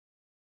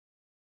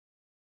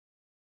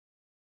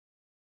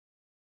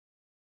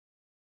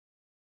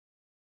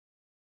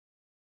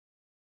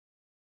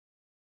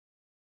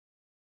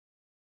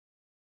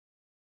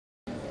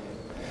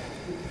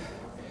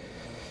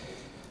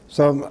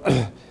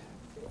A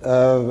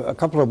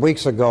couple of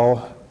weeks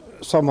ago,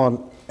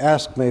 someone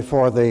asked me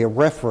for the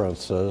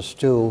references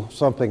to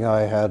something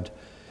I had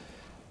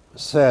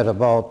said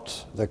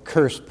about the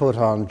curse put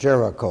on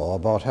Jericho,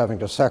 about having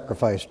to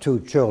sacrifice 2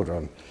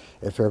 children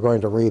if you're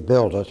going to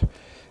rebuild it.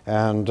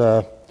 And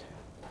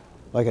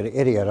like an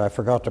idiot, I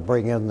forgot to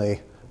bring in the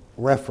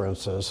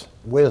references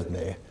with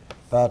me,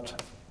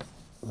 but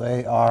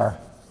they are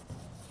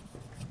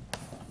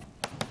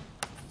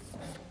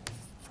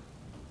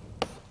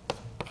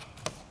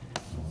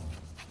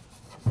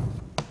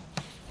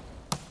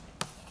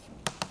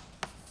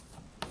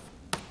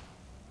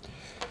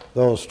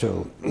those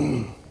 2.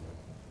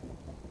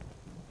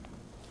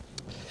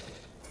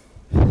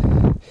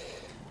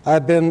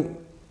 I've been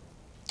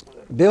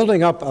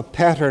building up a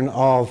pattern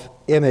of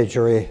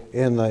imagery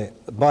in the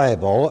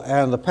Bible,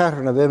 and the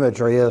pattern of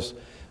imagery is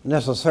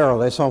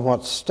necessarily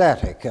somewhat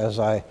static as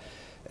I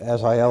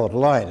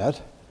outline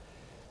it.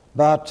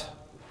 But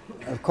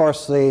of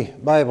course the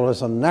Bible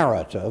is a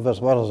narrative as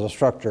well as a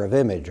structure of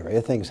imagery.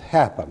 Things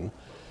happen,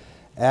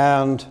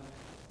 and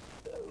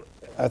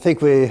I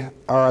think we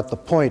are at the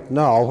point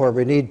now where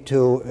we need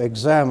to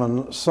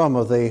examine some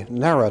of the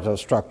narrative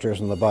structures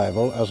in the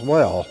Bible as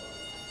well.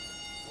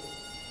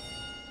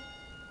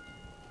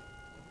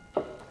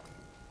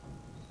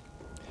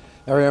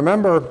 Now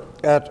remember,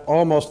 at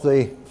almost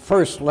the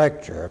first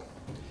lecture,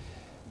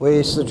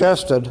 we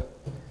suggested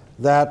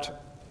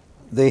that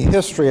the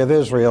history of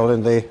Israel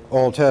in the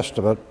Old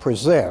Testament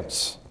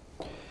presents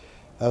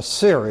a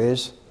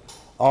series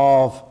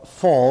of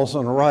falls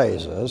and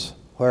rises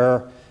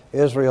where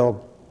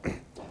Israel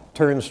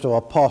turns to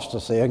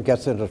apostasy and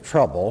gets into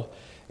trouble,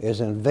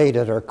 is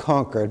invaded or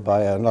conquered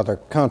by another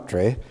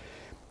country,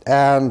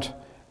 and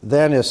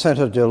then is sent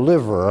a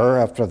deliverer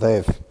after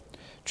they've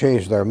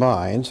changed their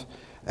minds,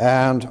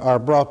 and are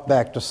brought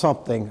back to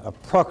something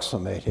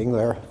approximating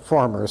their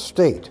former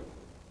state.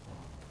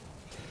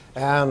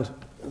 And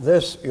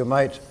this you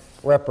might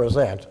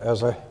represent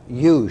as a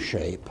U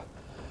shape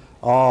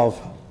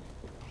of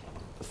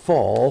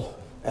fall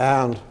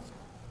and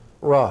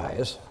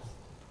rise.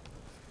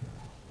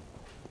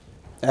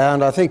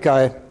 And I think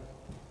I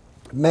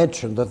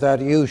mentioned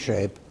that U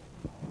shape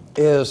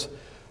is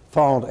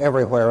found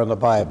everywhere in the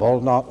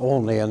Bible, not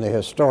only in the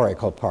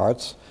historical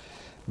parts,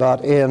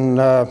 but in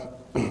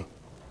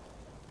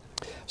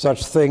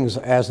such things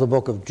as the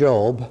book of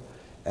Job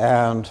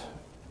and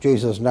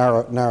Jesus'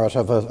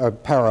 narrative, a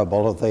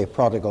parable of the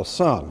prodigal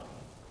son.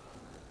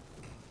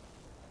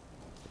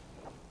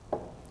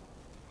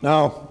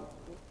 Now,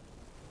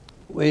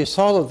 we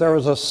saw that there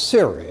was a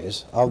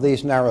series of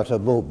these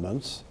narrative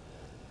movements,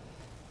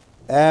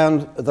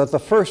 and that the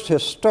first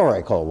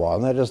historical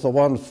one, that is the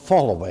one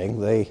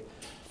following the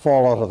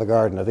fall out of the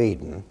Garden of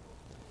Eden,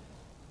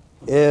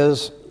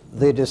 is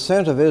the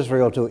descent of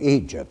Israel to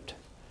Egypt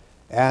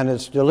and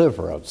its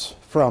deliverance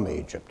from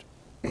Egypt.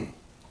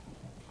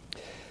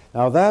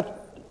 Now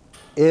that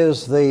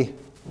is the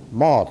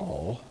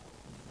model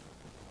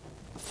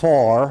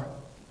for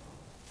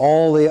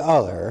all the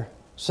other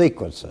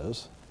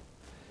sequences.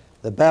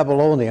 The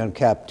Babylonian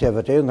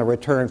captivity and the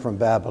return from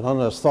Babylon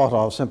is thought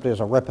of simply as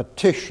a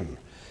repetition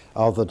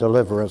of the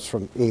deliverance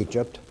from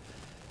Egypt.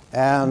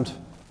 And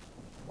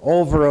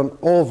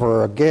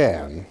over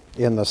again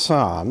in the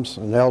Psalms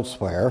and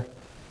elsewhere,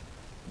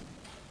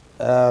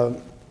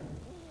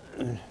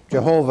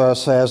 Jehovah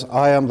says,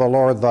 I am the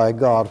Lord thy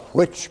God,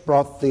 which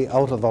brought thee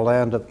out of the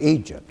land of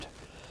Egypt.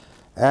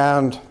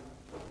 And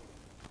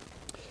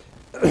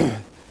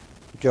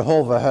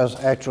Jehovah has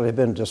actually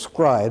been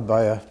described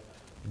by a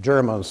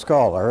German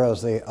scholar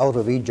as the out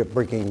of Egypt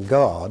bringing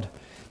God,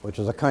 which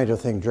is the kind of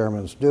thing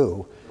Germans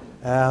do.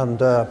 And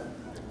the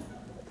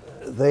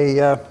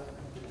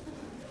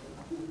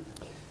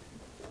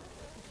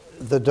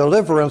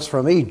deliverance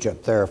from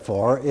Egypt,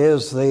 therefore,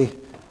 is the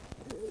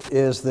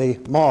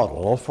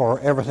model for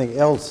everything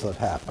else that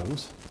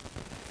happens.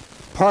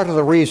 Part of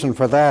the reason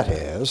for that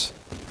is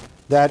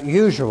that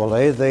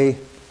usually the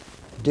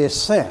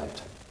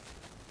descent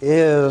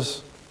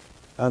is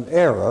an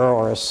error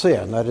or a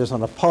sin, that is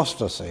an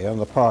apostasy on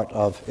the part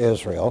of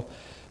Israel.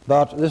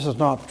 But this is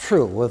not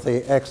true with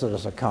the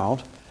Exodus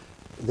account.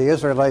 The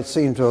Israelites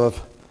seem to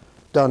have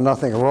done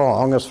nothing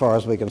wrong as far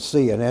as we can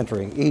see in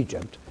entering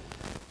Egypt.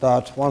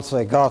 But once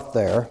they got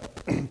there,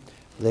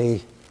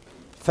 the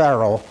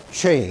Pharaoh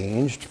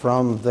changed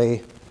from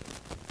the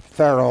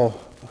Pharaoh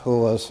who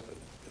was,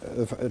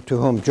 to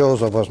whom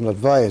Joseph was an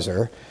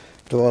advisor,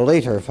 to a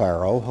later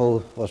Pharaoh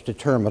who was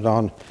determined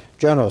on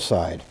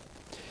genocide.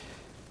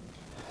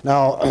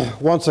 Now,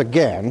 once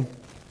again,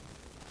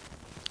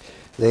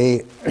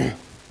 the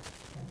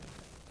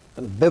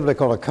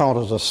biblical account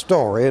is a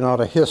story, not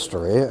a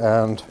history,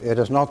 and it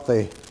is not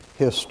the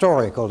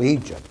historical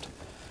Egypt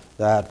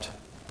that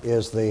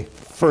is the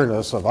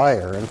furnace of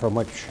iron from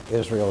which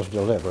Israel is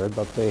delivered,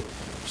 but the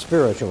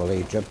spiritual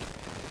Egypt.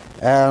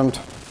 And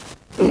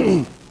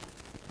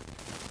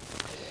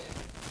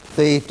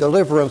the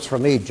deliverance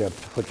from Egypt,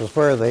 which is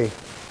where the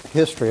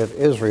history of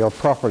Israel,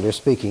 properly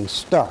speaking,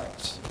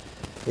 starts,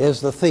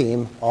 is the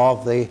theme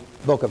of the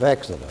book of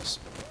Exodus.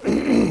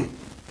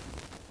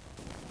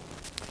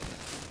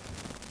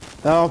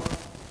 Now,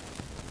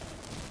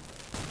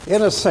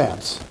 in a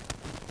sense,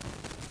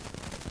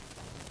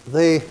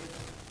 the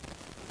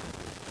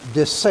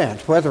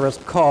descent, whether it's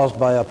caused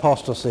by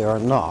apostasy or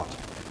not,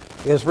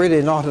 is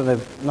really not an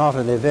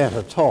event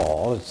at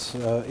all.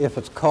 If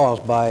it's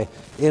caused by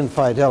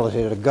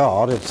infidelity to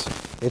God,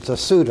 it's a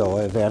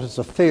pseudo-event. It's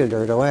a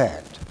failure to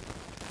act.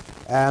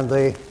 And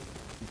the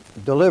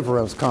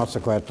deliverance,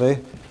 consequently,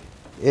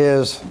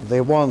 is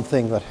the one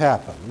thing that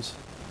happens.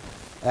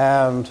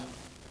 And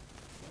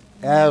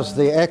as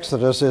the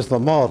Exodus is the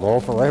model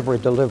for every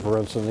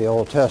deliverance in the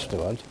Old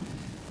Testament,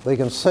 we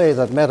can say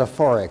that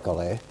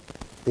metaphorically,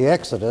 the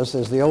Exodus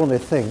is the only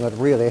thing that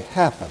really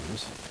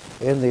happens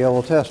in the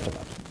Old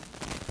Testament,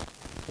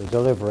 the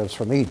deliverance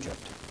from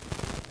Egypt.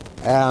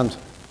 And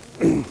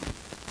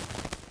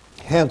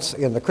hence,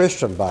 in the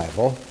Christian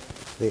Bible,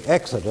 the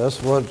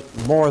Exodus would,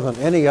 more than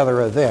any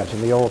other event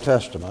in the Old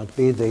Testament,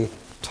 be the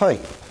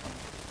type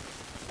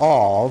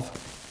of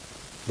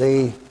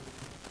the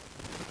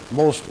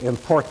most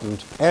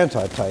important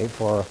antitype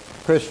for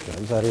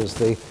Christians, that is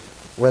the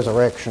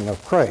resurrection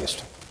of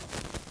Christ.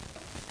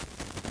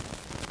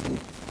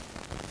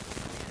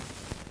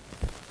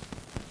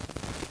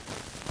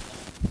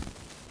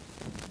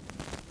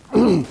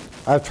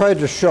 I've tried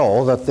to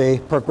show that the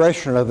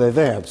progression of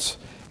events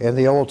in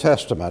the Old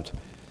Testament,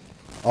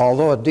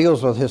 although it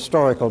deals with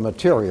historical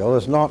material,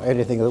 is not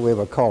anything that we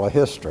would call a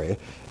history,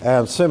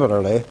 and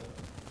similarly,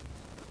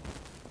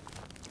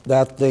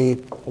 that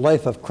the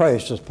life of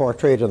Christ is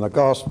portrayed in the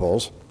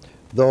Gospels,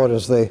 though it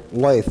is the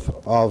life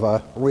of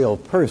a real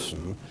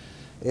person,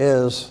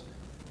 is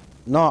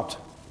not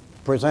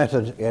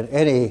presented in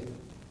any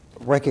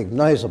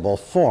recognizable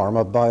form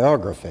of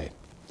biography.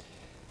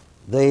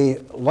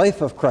 The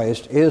life of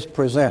Christ is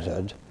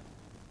presented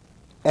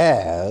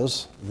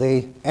as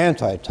the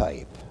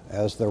antitype,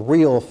 as the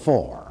real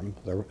form,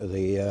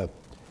 the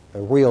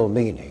real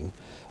meaning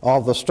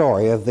of the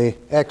story of the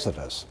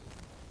Exodus.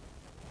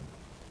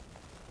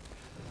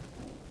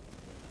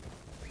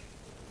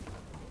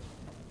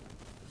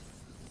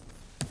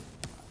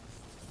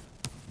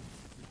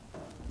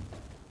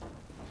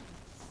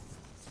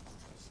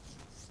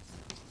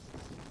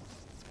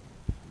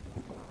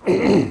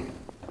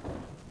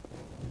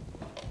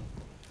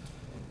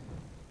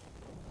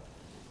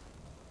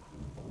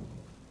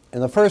 In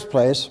the first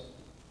place,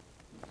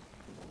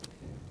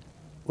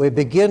 we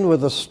begin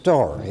with the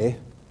story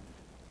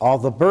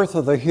of the birth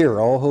of the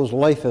hero whose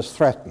life is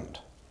threatened.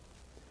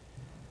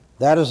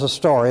 That is a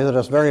story that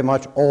is very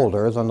much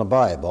older than the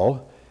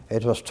Bible.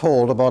 It was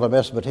told about a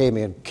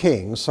Mesopotamian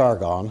king,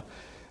 Sargon,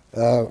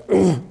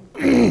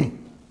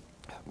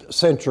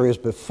 centuries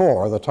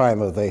before the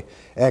time of the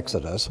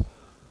Exodus.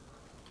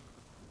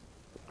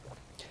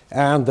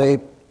 And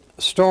the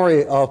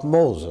story of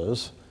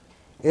Moses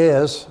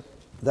is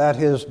that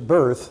his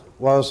birth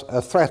was a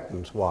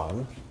threatened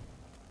one.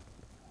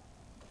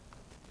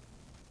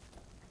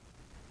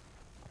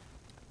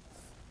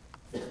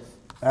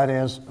 That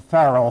is,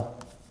 Pharaoh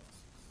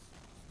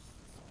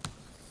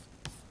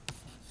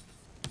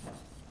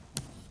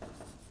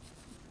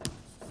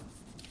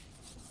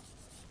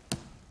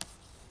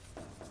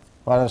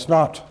but it's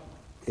not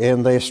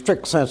in the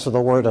strict sense of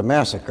the word a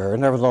massacre.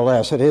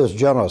 Nevertheless, it is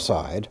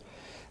genocide.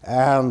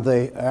 And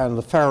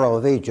the Pharaoh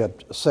of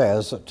Egypt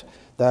says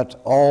that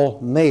all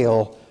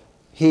male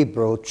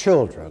Hebrew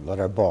children that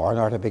are born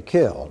are to be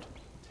killed.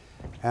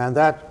 And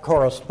that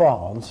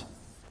corresponds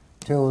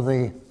to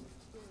the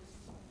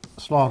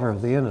slaughter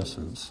of the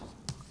innocents.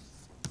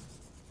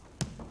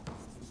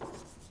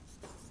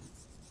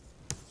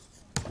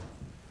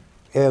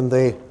 In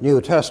the New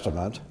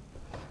Testament,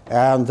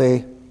 and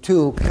the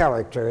two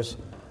characters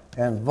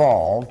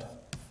involved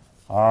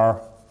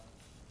are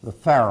the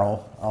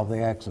Pharaoh of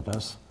the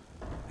Exodus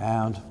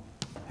and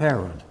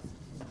Herod.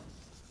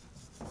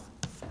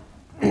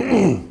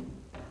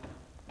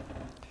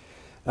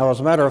 Now,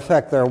 as a matter of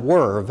fact, there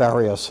were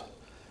various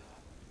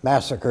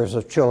massacres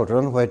of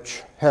children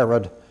which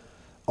Herod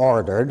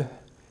ordered,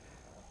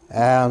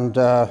 and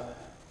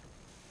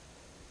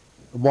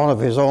one of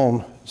his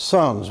own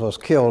sons was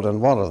killed in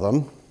one of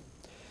them.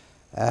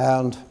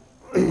 And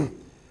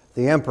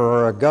the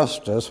Emperor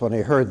Augustus, when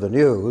he heard the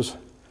news,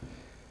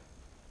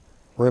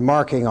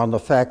 remarking on the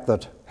fact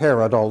that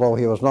Herod, although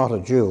he was not a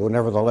Jew,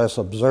 nevertheless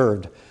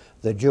observed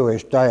the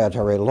Jewish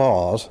dietary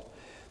laws,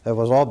 it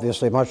was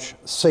obviously much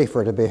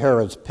safer to be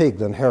Herod's pig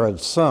than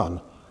Herod's son.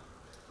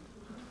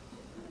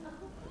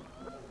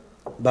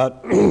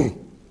 But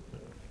in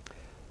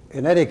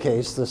any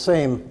case, the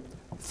same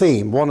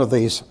theme, one of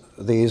these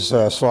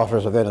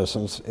slaughters of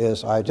innocents,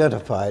 is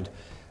identified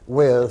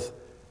with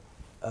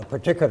a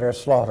particular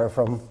slaughter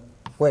from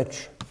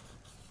which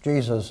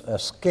Jesus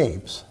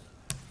escapes,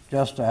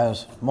 just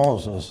as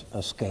Moses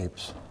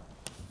escapes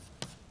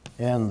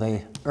in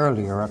the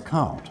earlier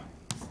account.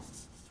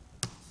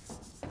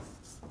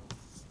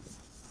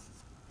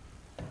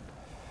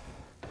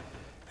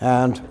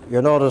 And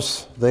you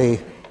notice the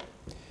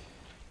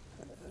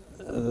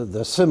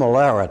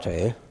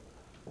similarity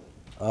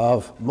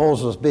of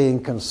Moses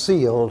being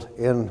concealed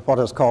in what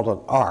is called an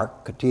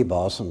ark,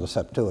 katibos in the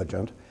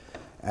Septuagint,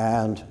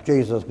 and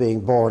Jesus being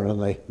born in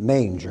the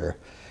manger.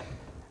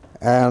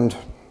 And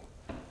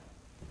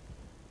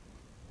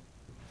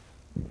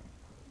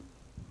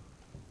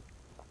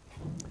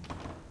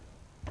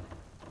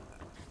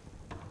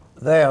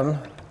then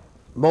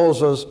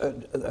Moses,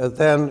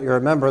 then you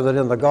remember that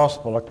in the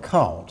gospel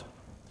account,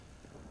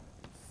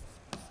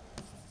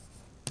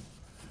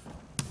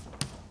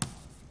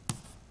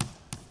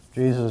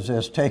 Jesus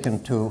is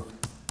taken to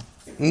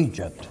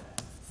Egypt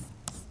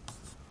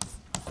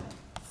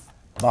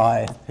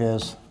by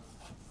his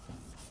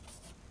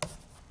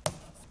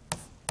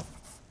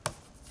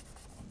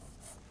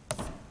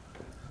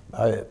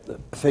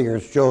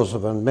figures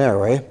Joseph and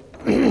Mary.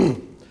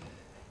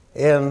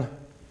 In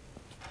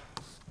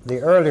the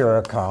earlier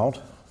account,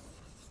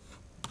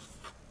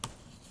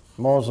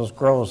 Moses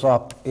grows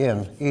up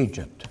in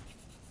Egypt.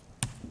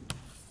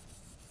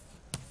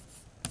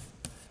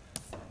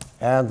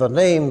 And the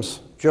names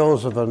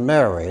Joseph and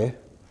Mary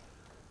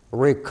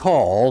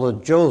recall the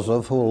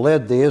Joseph who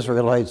led the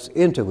Israelites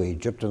into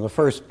Egypt in the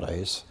first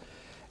place,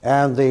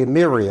 and the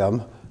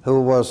Miriam who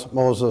was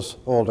Moses'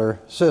 older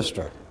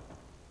sister.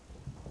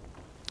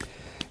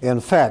 In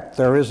fact,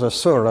 there is a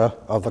surah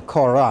of the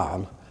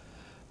Quran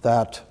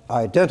that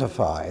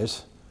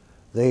identifies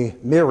the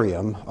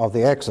Miriam of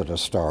the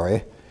Exodus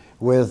story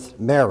with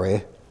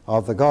Mary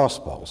of the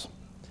Gospels.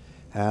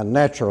 And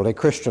naturally,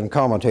 Christian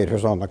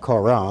commentators on the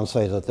Quran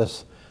say that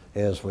this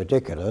is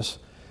ridiculous,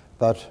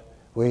 but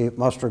we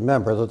must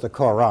remember that the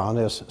Quran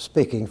is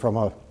speaking from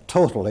a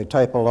totally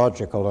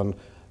typological and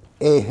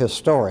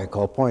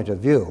ahistorical point of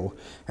view,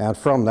 and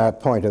from that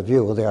point of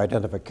view, the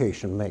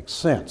identification makes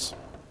sense.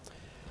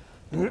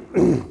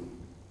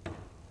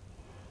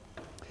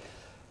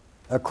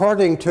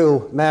 According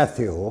to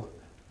Matthew,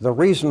 the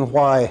reason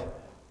why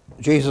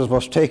Jesus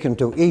was taken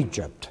to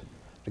Egypt,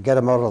 to get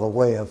him out of the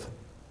way of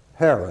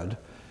Herod,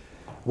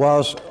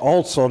 was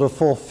also to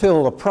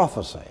fulfill the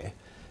prophecy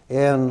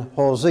in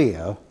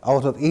Hosea,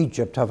 "Out of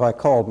Egypt have I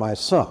called my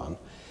son,"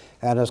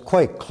 and it's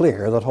quite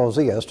clear that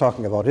Hosea is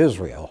talking about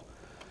Israel,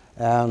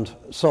 and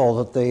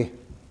so that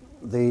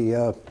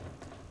the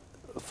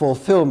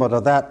fulfillment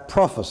of that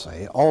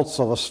prophecy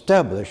also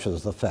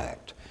establishes the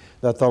fact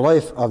that the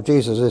life of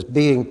Jesus is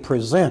being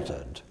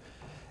presented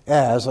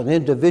as an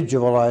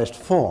individualized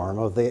form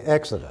of the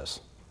Exodus.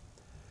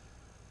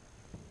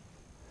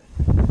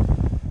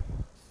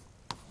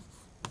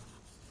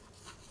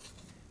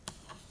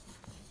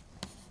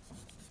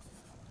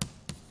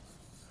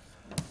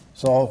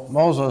 So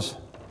Moses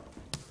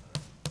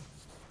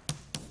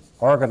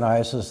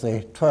organizes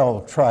the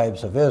 12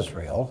 tribes of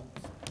Israel,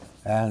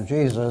 and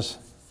Jesus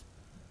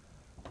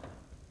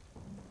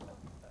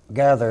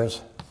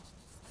gathers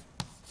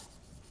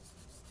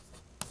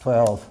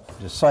 12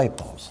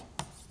 disciples.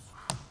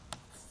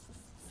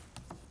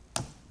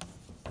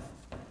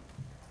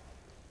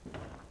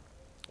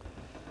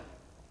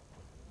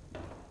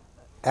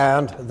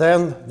 And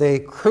then the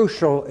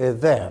crucial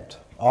event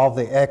of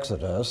the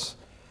Exodus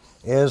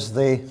is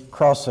the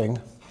crossing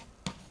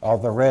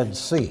of the Red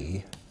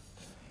Sea,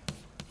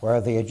 where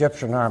the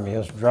Egyptian army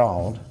is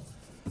drowned,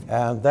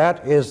 and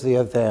that is the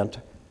event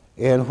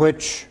in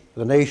which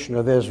the nation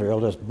of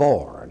Israel is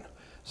born,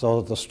 so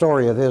that the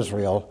story of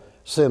Israel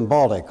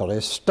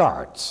symbolically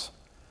starts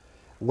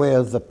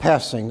with the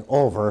passing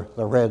over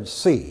the Red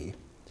Sea.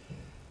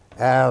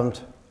 And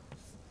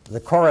the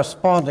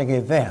corresponding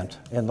event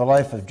in the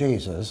life of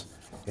Jesus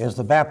is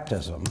the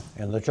baptism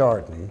in the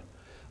Jordan,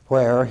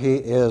 where he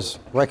is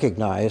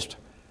recognized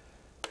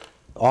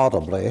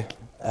audibly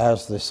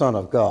as the Son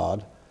of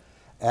God.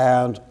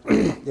 And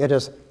it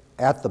is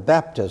at the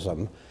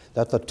baptism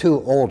that the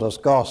two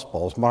oldest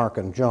Gospels, Mark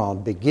and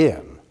John,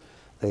 begin.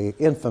 The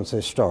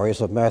infancy stories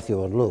of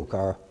Matthew and Luke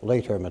are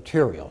later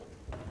material.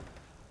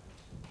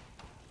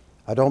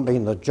 I don't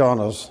mean that John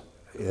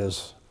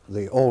is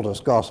the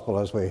oldest Gospel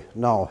as we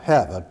now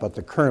have it, but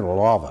the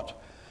kernel of it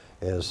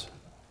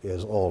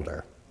is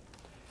older.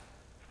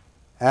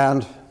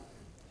 And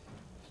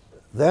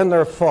then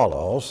there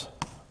follows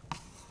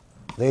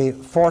the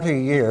 40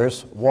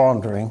 years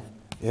wandering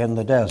in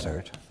the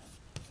desert,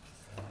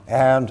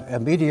 and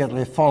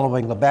immediately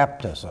following the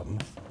baptism,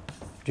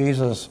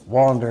 Jesus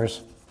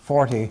wanders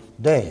 40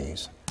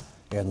 days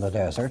in the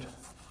desert,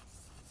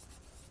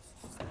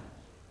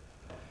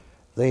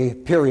 the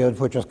period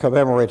which is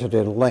commemorated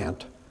in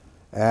Lent,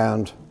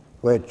 and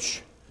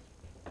which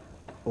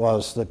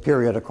was the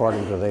period,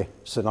 according to the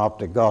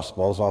Synoptic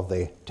Gospels, of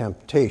the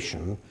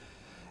temptation.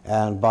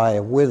 And by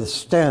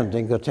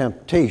withstanding the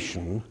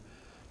temptation,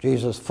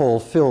 Jesus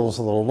fulfills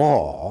the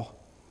law,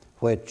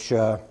 which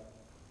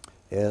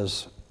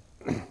is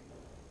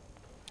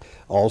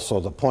also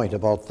the point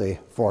about the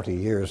 40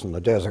 years in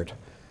the desert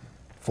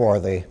for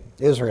the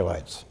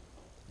Israelites.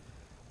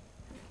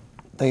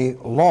 The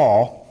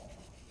law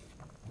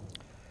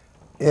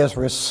is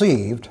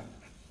received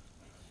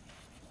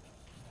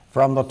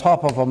from the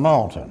top of a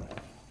mountain.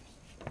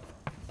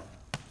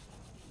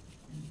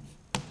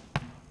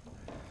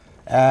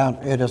 and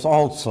it is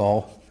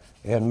also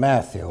in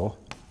Matthew,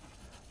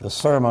 the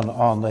Sermon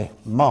on the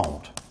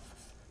Mount,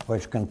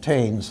 which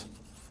contains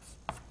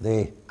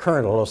the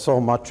kernel of so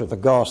much of the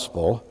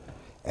gospel.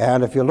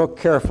 And if you look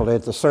carefully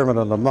at the Sermon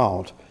on the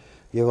Mount,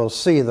 you will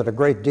see that a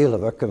great deal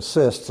of it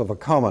consists of a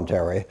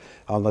commentary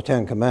on the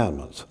Ten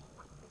Commandments.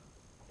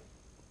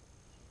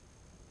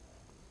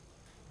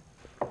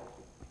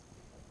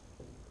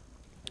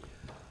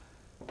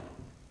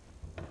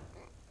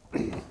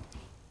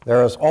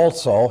 There is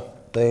also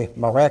the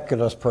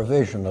miraculous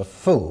provision of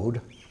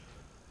food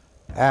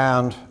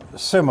and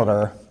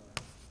similar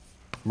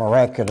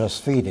miraculous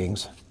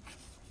feedings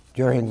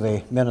during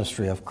the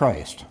ministry of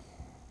Christ.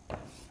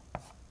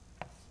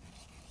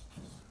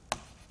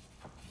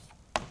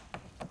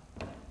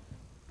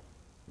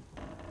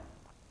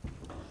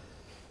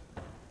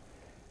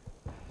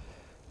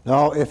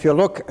 Now, if you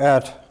look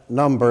at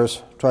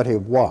Numbers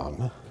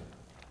 21,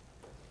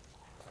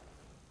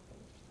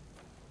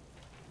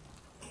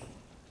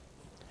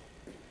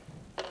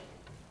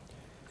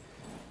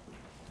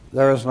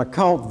 there is an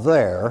account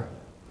there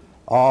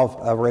of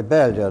a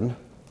rebellion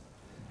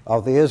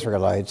of the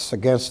Israelites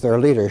against their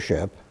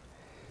leadership,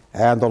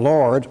 and the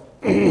Lord,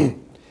 who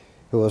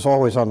was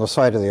always on the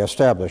side of the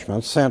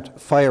establishment, sent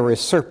fiery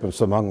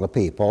serpents among the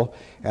people,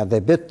 and they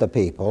bit the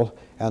people,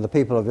 and the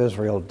people of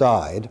Israel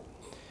died.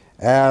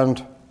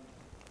 And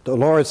the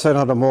Lord said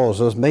unto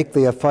Moses, make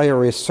thee a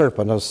fiery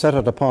serpent, and set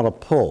it upon a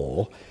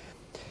pole,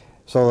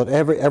 so that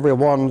every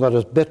one that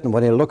is bitten,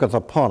 when he looketh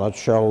upon it,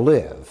 shall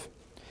live.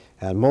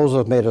 And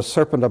Moses made a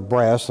serpent of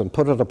brass, and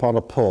put it upon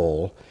a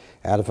pole,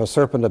 and if a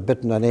serpent had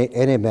bitten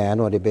any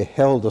man, when he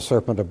beheld the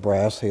serpent of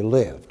brass, he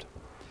lived.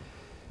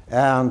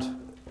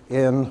 And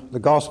in the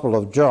Gospel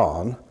of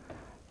John,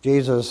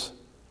 Jesus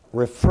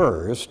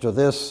refers to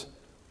this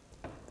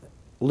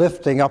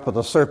lifting up of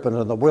the serpent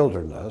in the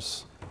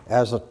wilderness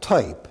as a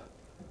type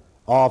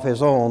of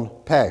his own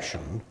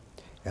passion.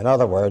 In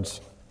other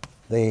words,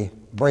 the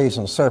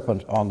brazen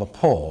serpent on the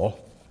pole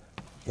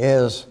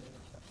is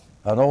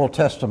an Old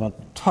Testament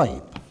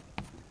type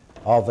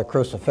of the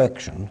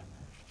crucifixion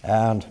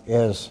and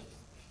is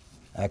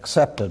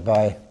accepted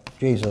by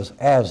Jesus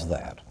as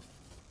that.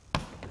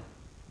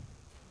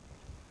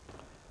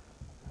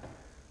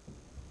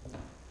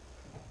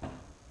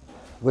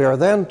 We are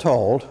then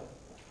told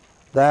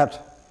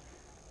that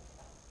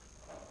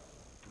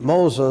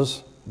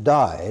Moses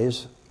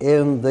dies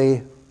in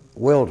the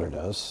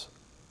wilderness.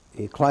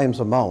 He climbs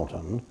a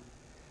mountain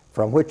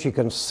from which he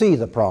can see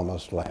the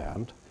promised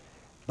land,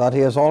 but he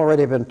has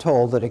already been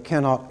told that he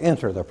cannot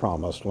enter the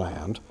promised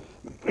land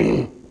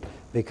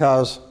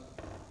because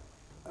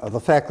of the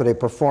fact that he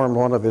performed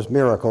one of his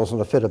miracles in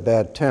a fit of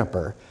bad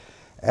temper.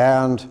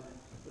 And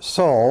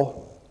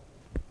so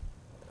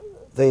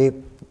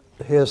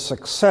his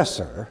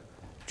successor,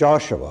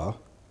 Joshua,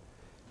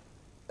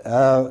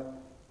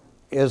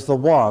 is the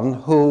one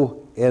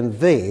who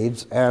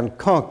invades and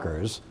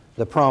conquers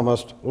the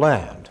promised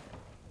land.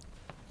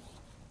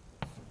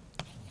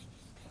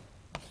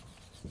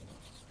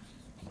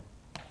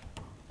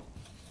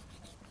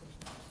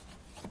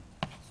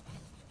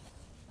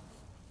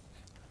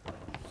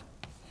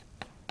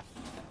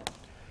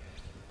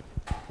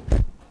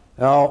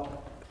 Now,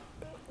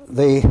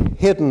 the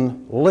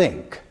hidden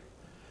link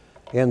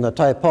in the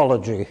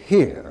typology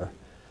here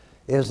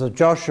is that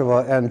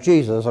Joshua and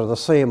Jesus are the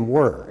same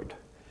word.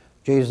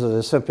 Jesus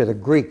is simply the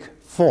Greek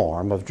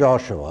form of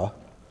Joshua,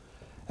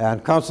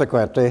 and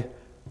consequently,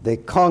 the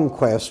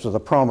conquest of the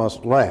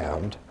promised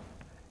land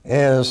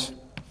is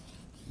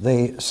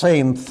the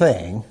same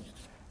thing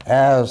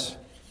as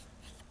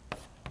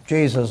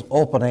Jesus'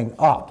 opening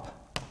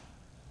up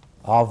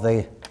of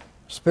the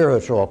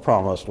spiritual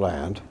promised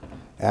land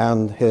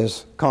and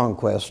his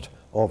conquest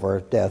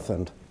over death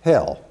and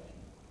hell.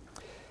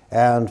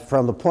 And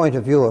from the point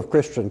of view of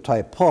Christian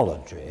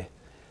typology,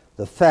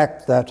 the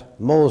fact that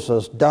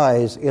Moses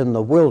dies in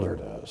the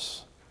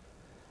wilderness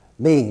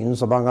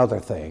means, among other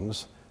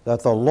things,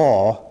 that the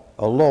law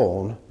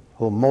alone,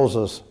 whom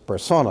Moses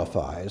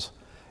personifies,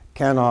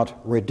 cannot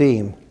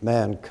redeem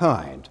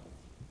mankind.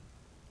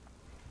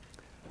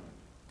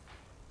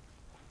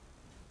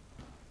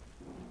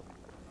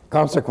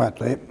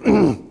 Consequently,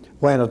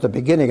 when at the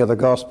beginning of the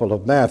Gospel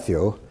of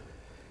Matthew,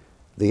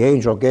 the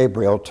angel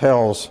Gabriel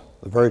tells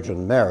the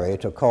Virgin Mary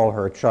to call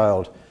her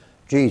child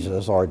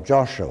Jesus or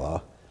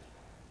Joshua,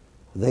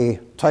 the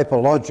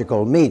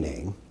typological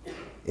meaning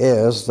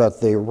is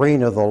that the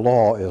reign of the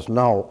law is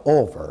now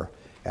over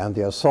and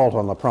the assault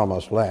on the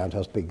promised land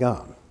has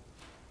begun.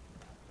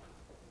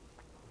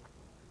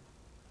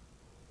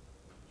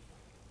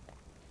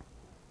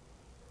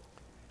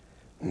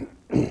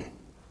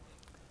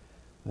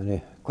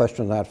 Any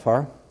question that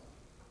far?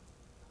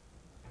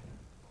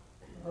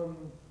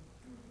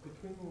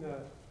 Between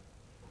the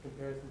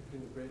comparison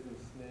between the brazen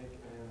snake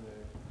and the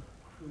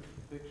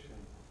crucifixion,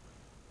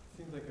 it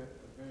seems like a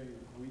very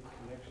weak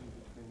connection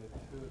between the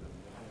two of them.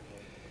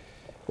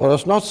 Well,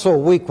 it's not so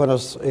weak when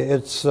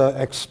it's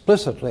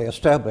explicitly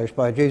established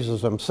by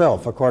Jesus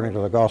himself, according to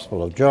the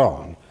Gospel of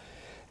John.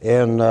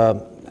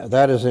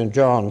 That is in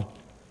John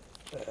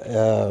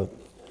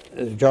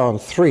John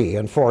 3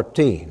 and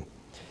 14.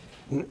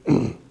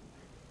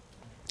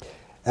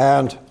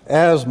 And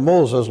as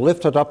Moses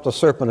lifted up the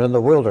serpent in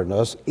the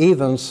wilderness,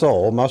 even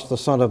so must the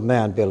Son of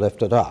Man be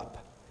lifted up.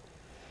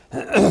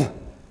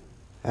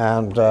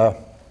 And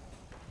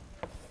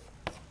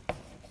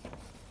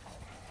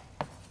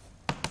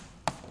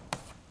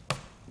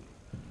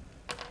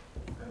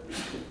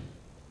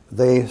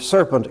the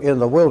serpent in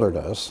the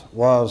wilderness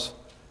was,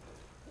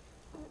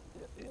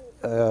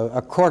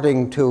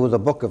 according to the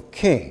book of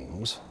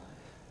Kings,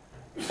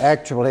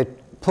 actually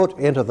put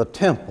into the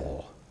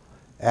temple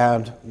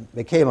and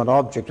became an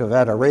object of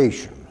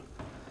adoration.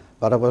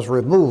 But it was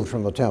removed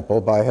from the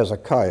temple by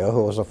Hezekiah,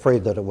 who was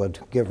afraid that it would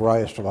give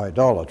rise to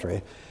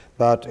idolatry.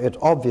 But it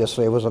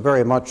obviously was a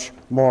very much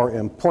more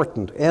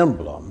important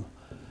emblem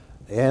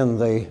in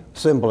the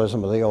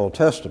symbolism of the Old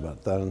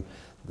Testament than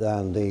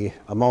the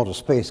amount of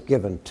space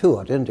given to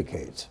it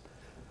indicates.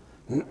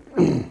 Are you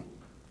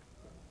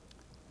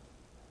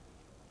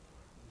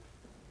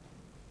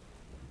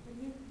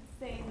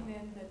saying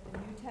then that the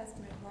New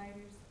Testament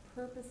writers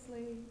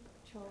purposely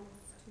chose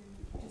to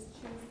just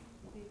choose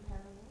the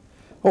parallel?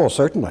 Oh,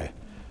 certainly.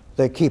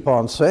 They keep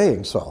on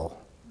saying so.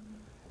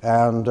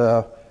 And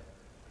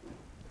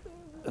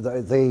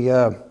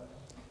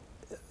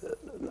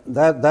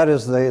that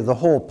is the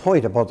whole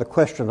point about the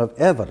question of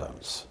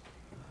evidence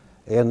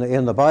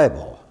in the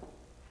Bible.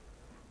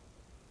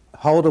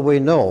 How do we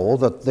know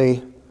that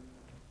the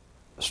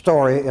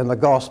story in the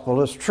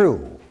gospel is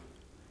true?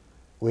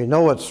 We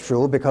know it's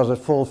true because it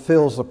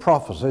fulfills the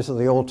prophecies of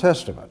the Old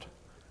Testament.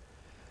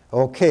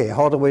 Okay,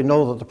 how do we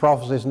know that the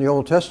prophecies in the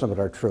Old Testament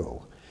are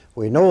true?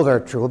 We know they're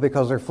true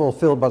because they're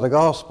fulfilled by the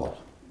gospel.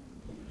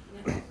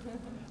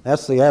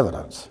 That's the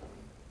evidence.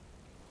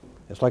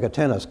 It's like a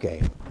tennis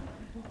game.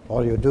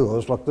 All you do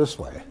is look this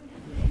way.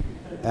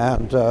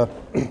 And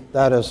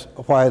that is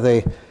why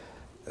the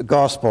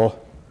gospel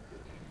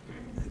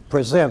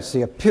presents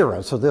the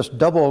appearance of this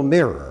double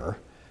mirror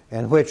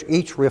in which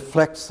each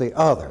reflects the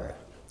other,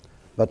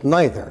 but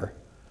neither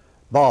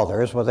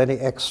bothers with any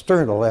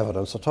external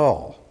evidence at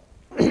all.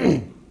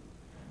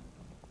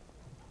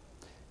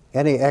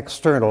 Any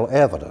external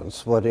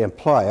evidence would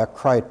imply a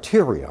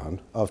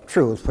criterion of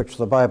truth which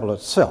the Bible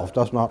itself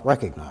does not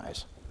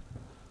recognize.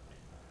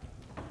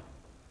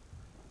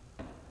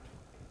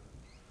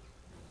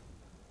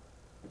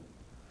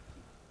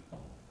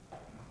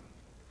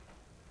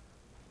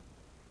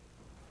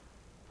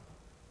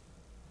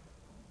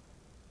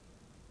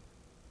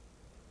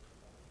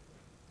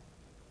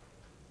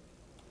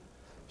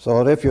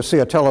 So that if you see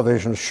a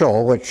television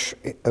show which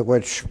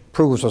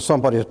proves that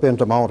somebody has been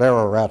to Mount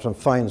Ararat and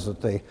finds that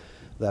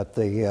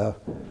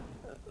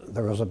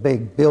there was a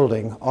big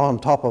building on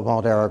top of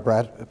Mount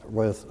Ararat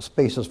with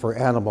spaces for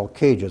animal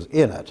cages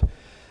in it,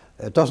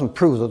 it doesn't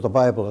prove that the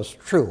Bible is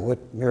true.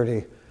 It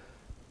merely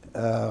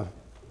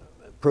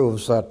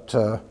proves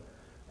that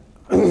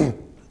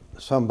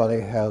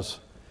somebody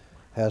has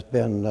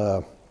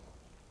been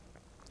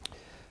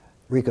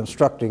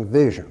reconstructing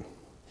vision,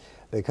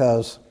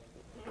 because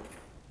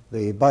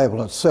the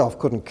Bible itself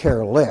couldn't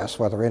care less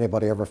whether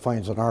anybody ever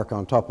finds an ark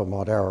on top of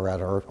Mount Ararat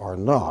or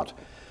not.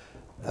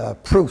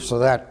 Proofs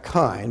of that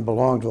kind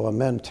belong to a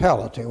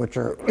mentality which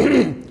are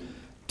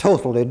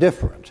totally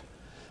different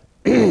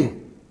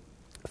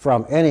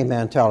from any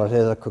mentality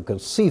that could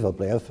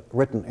conceivably have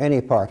written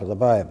any part of the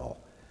Bible.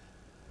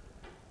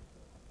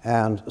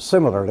 And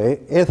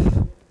similarly, if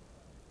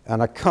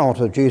an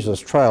account of Jesus'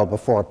 trial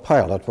before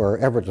Pilate were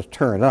ever to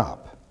turn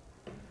up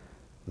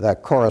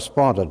that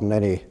corresponded in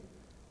any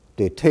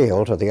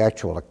detail to the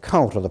actual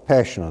account of the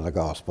Passion in the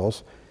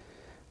Gospels,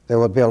 there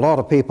would be a lot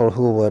of people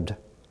who would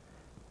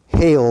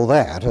hail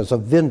that as a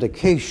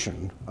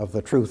vindication of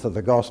the truth of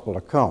the Gospel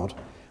account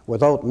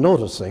without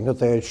noticing that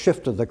they had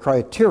shifted the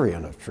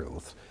criterion of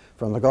truth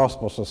from the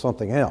Gospels to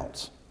something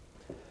else.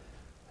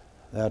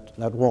 That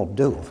won't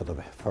do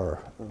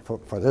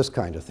for this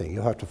kind of thing.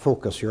 You have to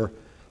focus your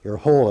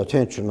whole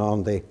attention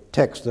on the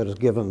text that is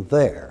given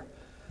there.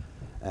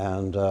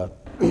 And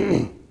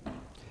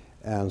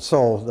and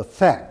so the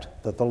fact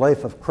that the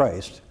life of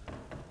Christ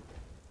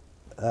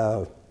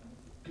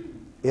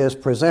is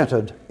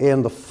presented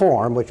in the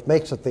form which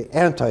makes it the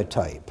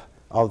antitype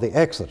of the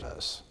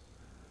Exodus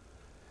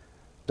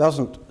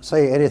doesn't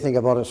say anything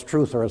about its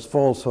truth or its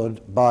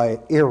falsehood by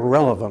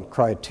irrelevant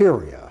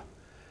criteria.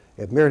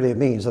 It merely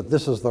means that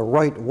this is the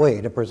right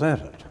way to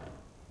present it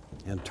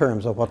in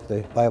terms of what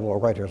the Bible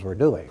writers were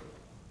doing.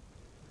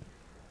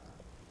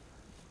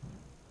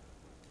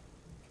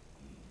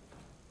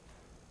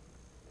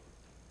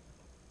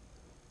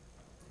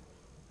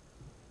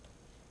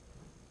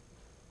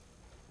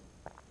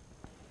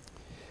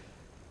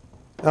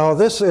 Now,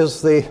 this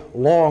is the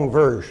long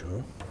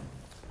version.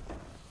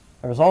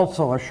 There's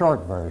also a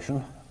short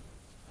version,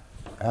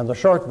 and the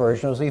short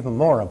version is even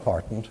more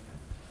important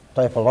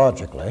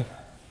typologically.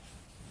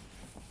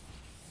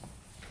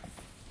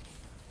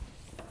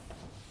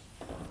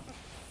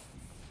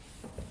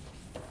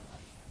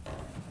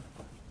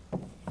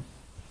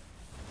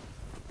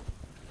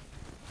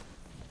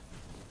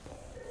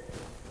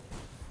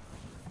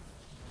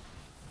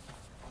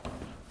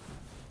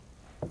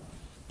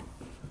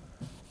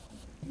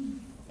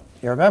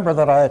 You remember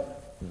that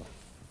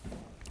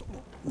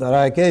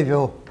I gave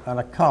you an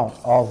account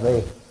of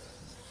the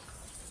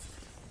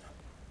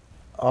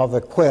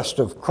quest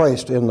of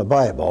Christ in the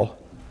Bible,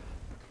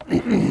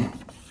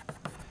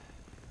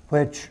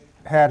 which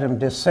had him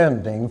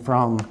descending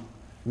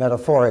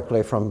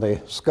metaphorically from the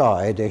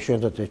sky,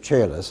 descended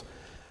Chelis,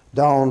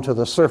 down to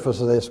the surface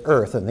of this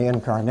earth in the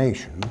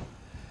incarnation,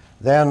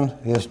 then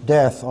his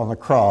death on the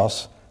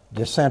cross,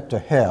 descent to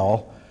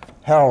hell,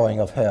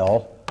 harrowing of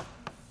hell,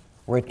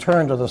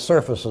 return to the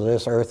surface of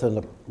this earth in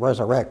the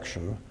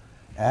resurrection,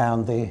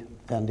 and the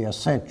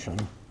ascension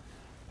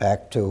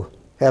back to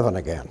heaven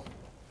again.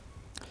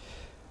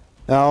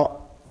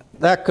 Now,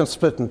 that can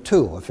split in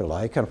two, if you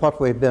like, and what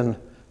we've been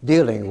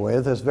dealing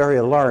with is very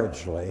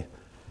largely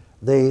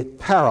the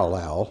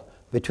parallel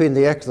between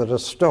the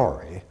Exodus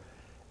story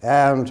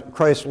and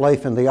Christ's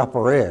life in the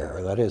upper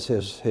air, that is,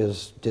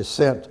 his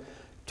descent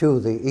to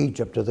the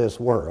Egypt of this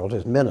world,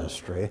 his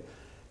ministry,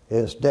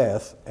 his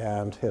death,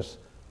 and his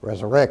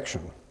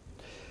resurrection.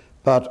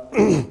 But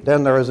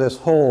then there is this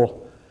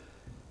whole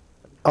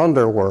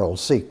underworld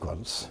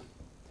sequence,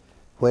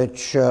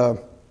 which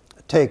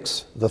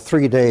takes the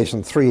 3 days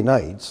and 3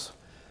 nights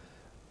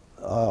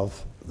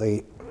of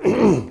the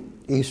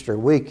Easter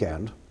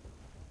weekend,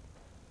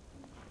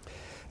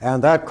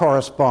 and that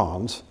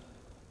corresponds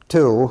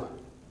to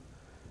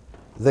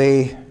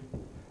the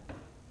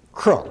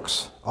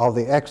crux of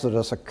the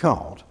Exodus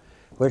account,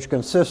 which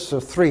consists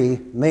of 3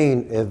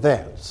 main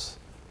events.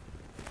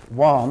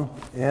 One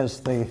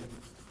is the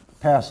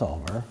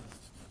Passover.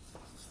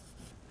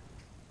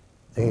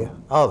 The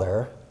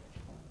other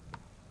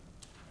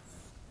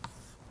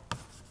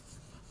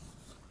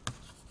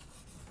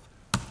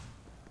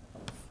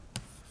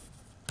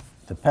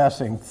the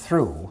passing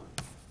through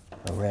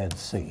the Red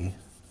Sea,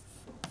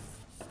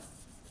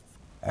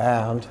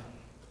 and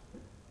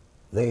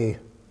the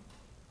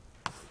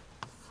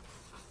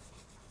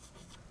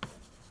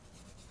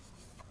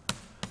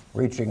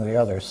reaching the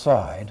other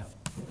side,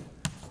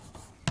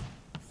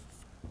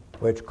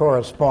 which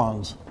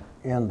corresponds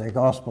in the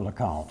gospel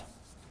account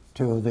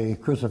to the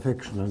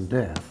crucifixion and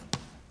death,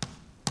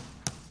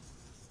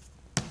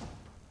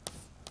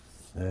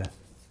 the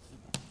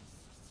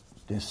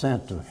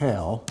descent to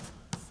hell,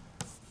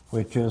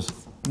 which is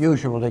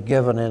usually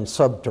given in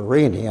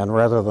subterranean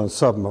rather than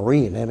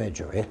submarine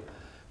imagery,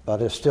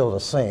 but is still the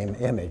same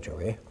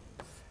imagery,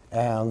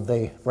 and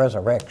the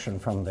resurrection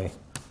from the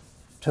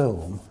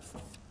tomb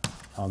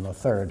on the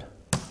 3rd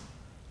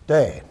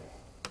day.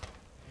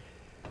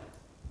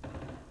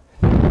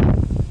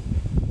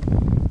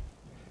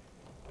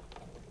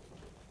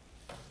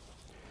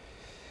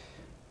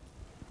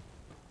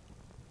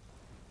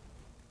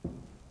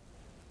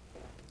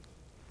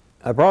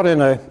 I brought in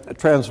a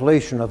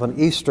translation of an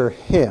Easter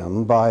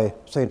hymn by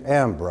St.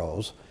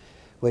 Ambrose,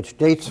 which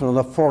dates from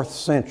the 4th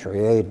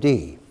century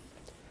A.D.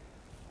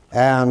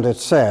 And it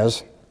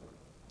says,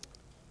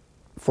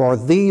 "For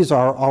these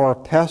are our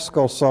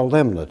paschal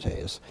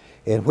solemnities,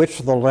 in which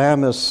the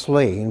Lamb is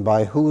slain,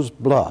 by whose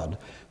blood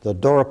the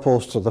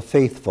doorposts of the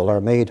faithful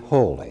are made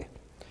holy.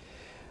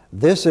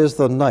 This is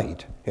the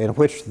night in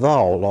which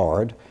thou,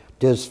 Lord,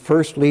 didst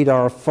first lead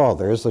our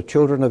fathers, the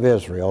children of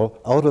Israel,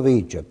 out of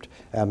Egypt,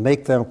 and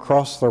make them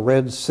cross the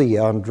Red Sea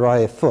on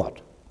dry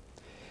foot.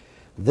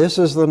 This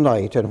is the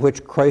night in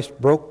which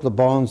Christ broke the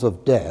bonds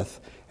of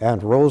death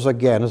and rose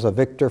again as a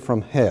victor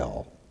from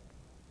hell."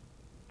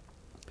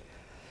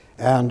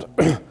 And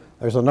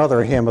there's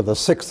another hymn of the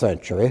 6th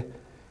century,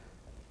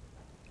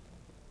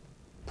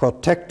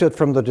 "Protected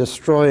from the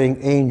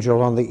destroying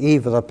angel on the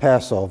eve of the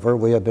Passover,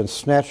 we have been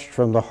snatched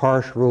from the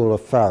harsh rule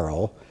of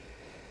Pharaoh.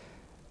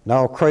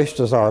 Now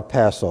Christ is our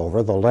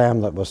Passover, the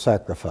Lamb that was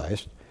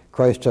sacrificed.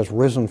 Christ has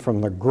risen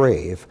from the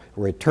grave,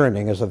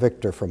 returning as a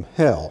victor from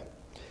hell."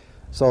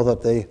 So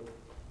that the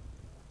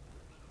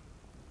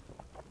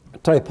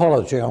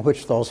typology on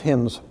which those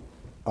hymns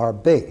are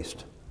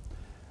based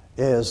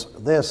is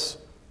this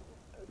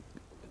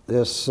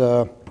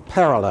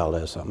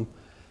parallelism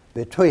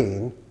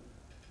between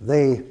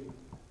the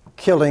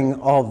killing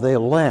of the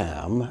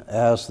lamb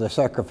as the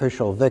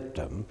sacrificial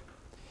victim,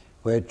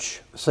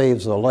 which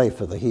saves the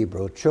life of the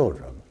Hebrew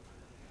children,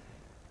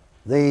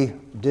 the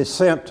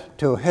descent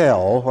to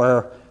hell,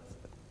 where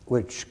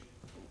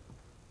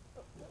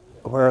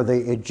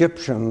the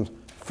Egyptian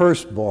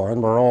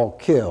firstborn were all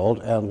killed,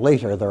 and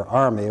later their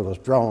army was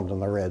drowned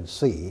in the Red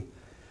Sea,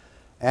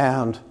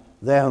 and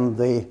then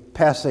the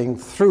passing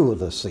through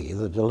the sea,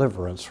 the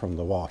deliverance from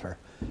the water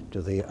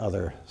to the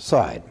other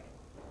side.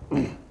 Is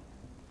there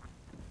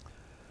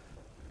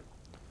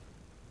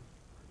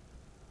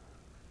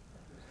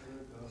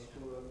a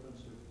gospel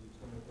reference, or can you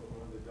tell me what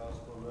one of the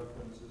gospel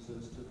references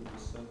is to the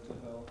descent to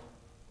hell?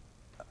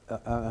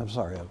 I'm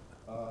sorry.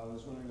 I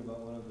was wondering about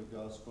one of the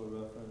gospel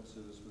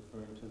references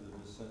referring to the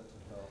descent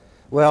to hell.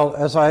 Well,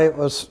 as I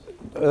was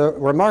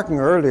remarking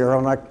earlier,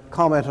 and I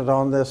commented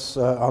on this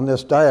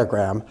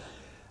diagram,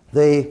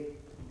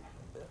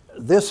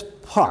 this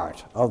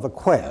part of the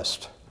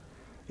quest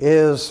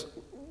is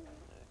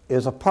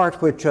a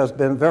part which has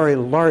been very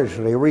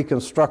largely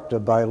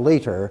reconstructed by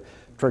later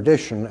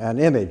tradition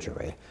and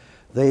imagery.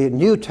 The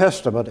New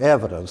Testament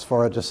evidence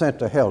for a descent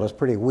to hell is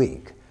pretty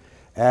weak,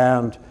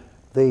 and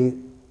the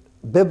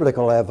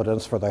biblical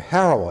evidence for the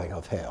harrowing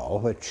of hell,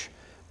 which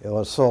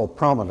was so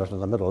prominent in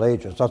the Middle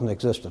Ages, doesn't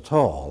exist at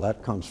all.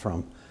 That comes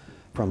from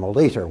a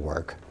later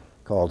work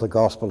called the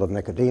Gospel of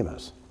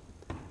Nicodemus.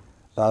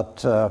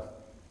 But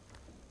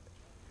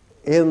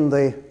in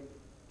the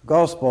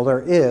Gospel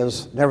there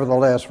is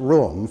nevertheless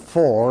room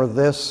for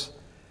this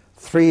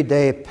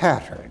 3-day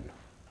pattern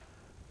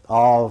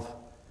of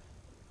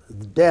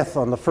death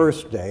on the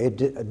first day,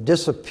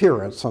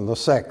 disappearance on the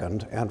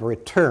second, and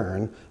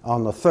return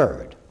on the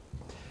third.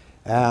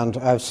 And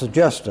I've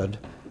suggested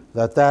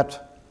that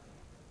that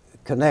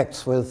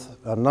connects with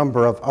a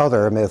number of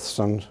other myths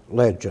and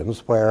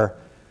legends where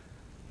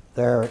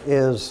there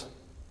is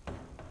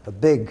a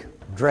big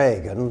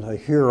dragon, a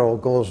hero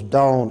goes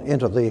down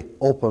into the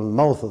open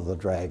mouth of the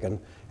dragon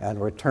and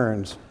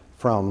returns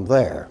from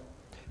there,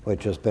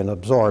 which has been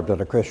absorbed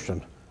into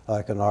Christian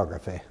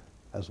iconography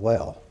as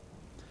well.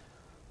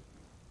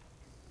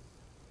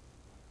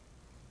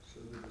 So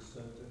the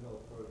descent to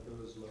hell part,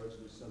 though, is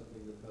largely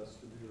something that has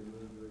to be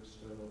removed or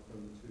external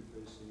from the two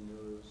facing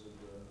mirrors of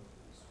the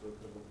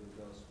spoken of the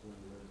Gospel in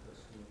the Old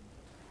Testament?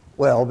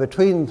 Well,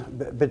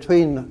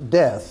 between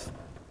death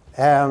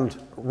and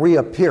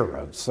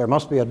reappearance, there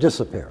must be a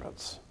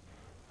disappearance.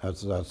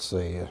 That's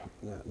the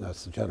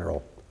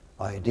general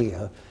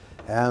idea.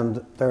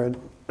 And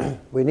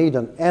we need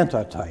an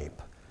antitype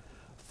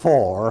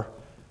for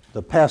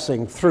the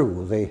passing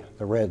through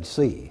the Red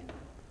Sea.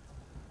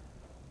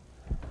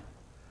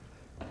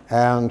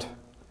 And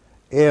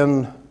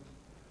in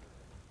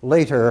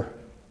later,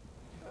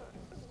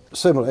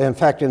 in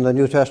fact, in the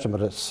New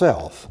Testament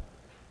itself,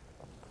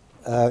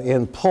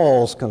 in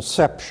Paul's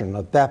conception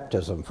of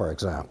baptism, for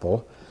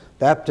example,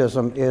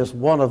 baptism is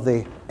one of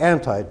the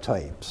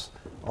antitypes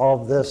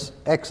of this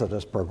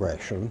Exodus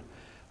progression,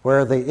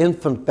 where the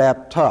infant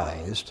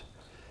baptized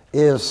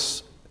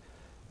is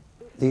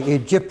the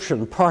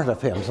Egyptian part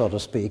of him, so to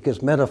speak,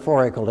 is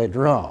metaphorically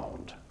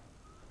drowned,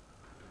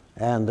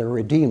 and the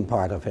redeemed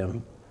part of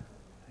him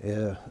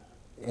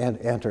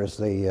enters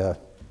the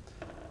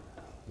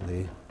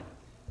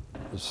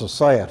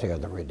society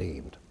of the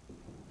redeemed.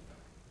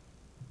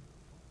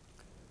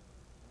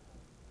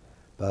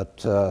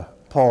 But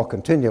Paul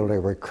continually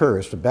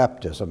recurs to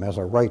baptism as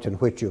a rite in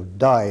which you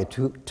die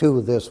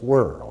to this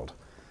world.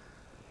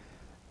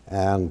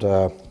 And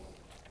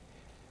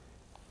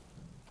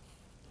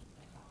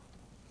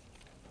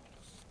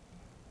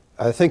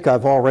I think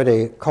I've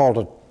already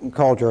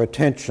called your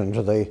attention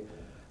to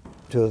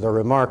the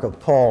remark of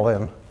Paul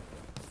in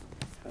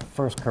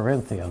 1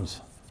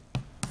 Corinthians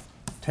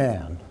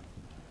 10,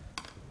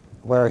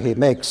 where he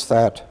makes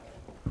that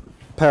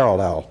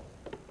parallel.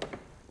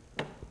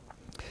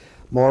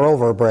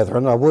 Moreover,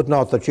 brethren, I would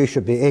not that ye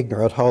should be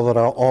ignorant how that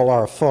all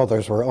our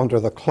fathers were under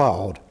the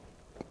cloud,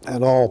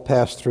 and all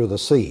passed through the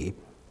sea,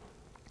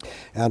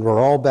 and were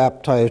all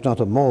baptized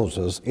unto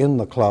Moses in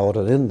the cloud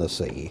and in the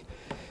sea,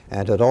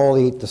 and did all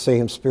eat the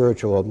same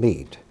spiritual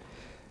meat,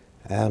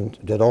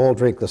 and did all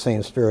drink the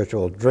same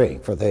spiritual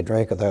drink, for they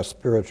drank of that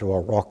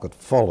spiritual rock that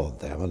followed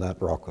them, and that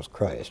rock was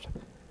Christ.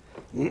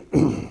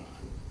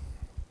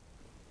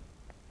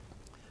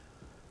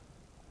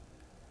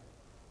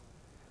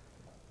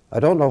 I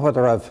don't know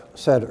whether I've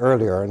said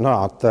earlier or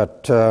not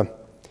that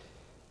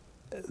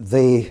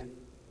the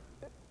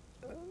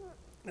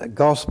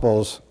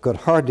Gospels could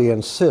hardly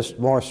insist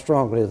more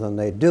strongly than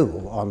they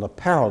do on the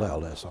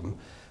parallelism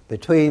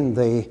between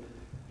the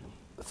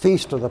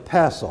feast of the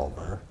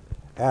Passover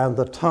and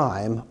the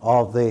time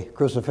of the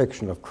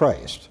crucifixion of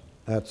Christ.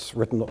 That's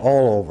written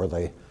all over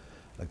the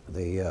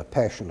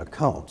Passion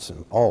accounts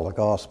in all the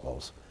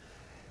Gospels.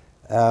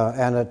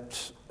 And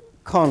it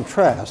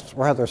contrasts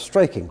rather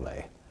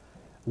strikingly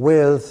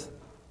with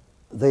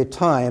the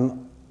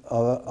time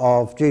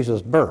of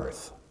Jesus'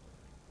 birth.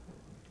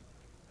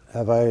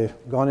 Have I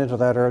gone into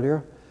that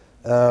earlier?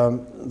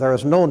 There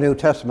is no New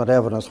Testament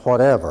evidence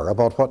whatever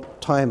about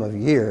what time of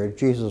year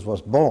Jesus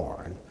was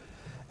born.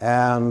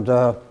 And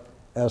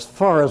as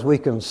far as we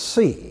can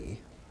see,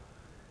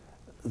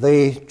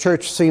 the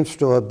church seems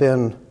to have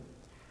been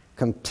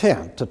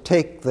content to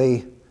take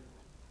the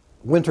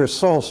winter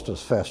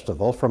solstice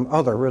festival from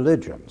other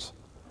religions.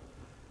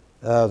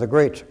 The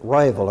great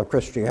rival of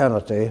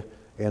Christianity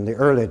in the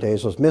early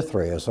days was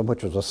Mithraism,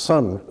 which was a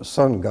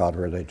sun god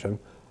religion.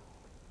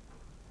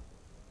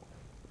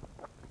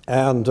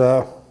 And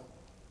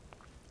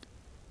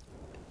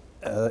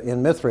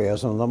in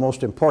Mithraism, the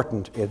most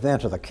important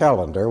event of the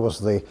calendar was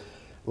the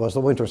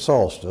winter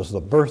solstice,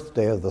 the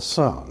birthday of the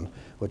sun,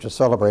 which is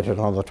celebrated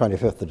on the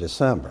 25th of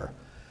December.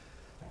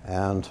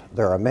 And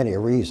there are many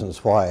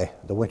reasons why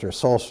the winter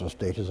solstice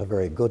date is a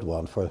very good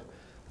one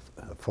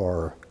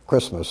for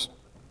Christmas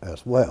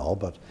as well,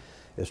 but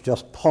it's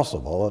just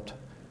possible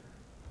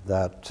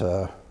that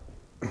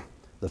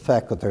the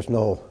fact that there's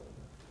no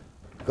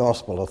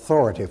gospel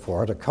authority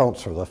for it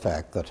accounts for the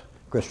fact that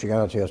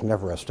Christianity has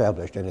never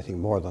established anything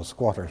more than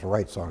squatters'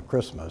 rights on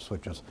Christmas,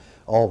 which has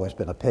always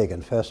been a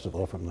pagan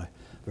festival from the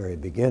very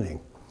beginning.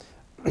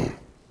 Yeah.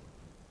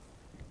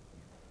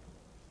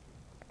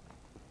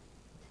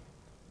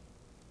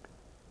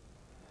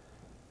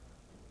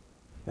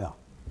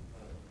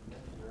 You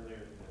mentioned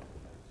earlier that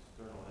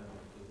external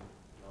evidence isn't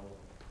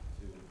relevant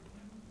to the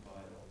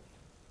Bible,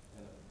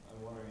 and I'm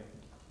wondering if,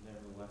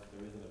 nevertheless,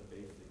 there isn't a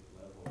basic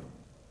level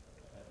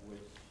at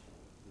which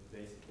the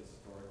basic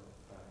historical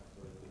facts,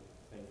 or the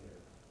things that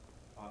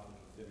are often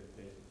considered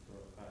basic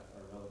historical facts,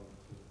 are relevant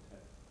to the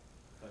text,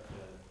 such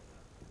as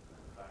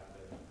the fact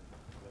that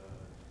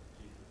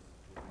Jesus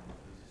is a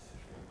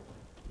tree.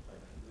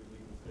 Like, we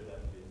consider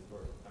that to be a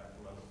historical fact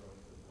from other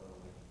sources as well.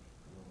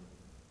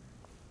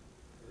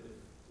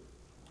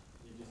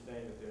 You're just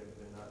saying that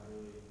they're not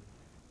really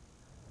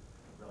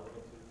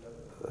relevant to each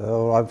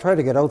other? I'm trying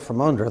to get out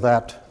from under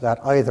that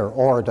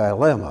either-or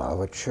dilemma,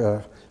 which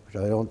I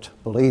don't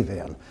believe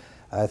in.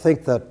 I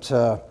think that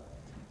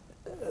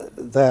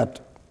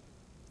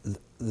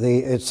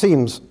it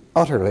seems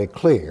utterly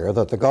clear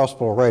that the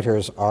gospel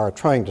writers are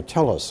trying to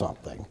tell us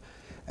something,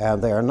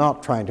 and they are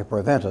not trying to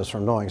prevent us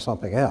from knowing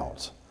something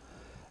else.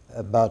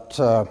 But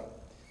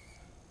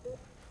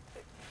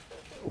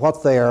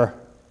what they are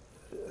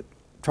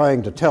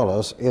trying to tell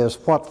us is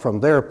what, from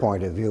their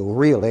point of view,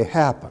 really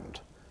happened.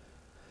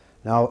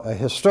 Now, a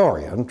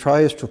historian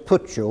tries to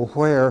put you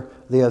where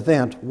the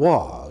event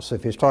was.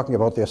 If he's talking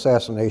about the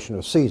assassination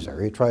of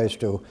Caesar, he tries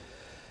to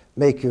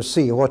make you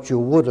see what you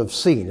would have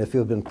seen if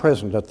you'd been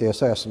present at the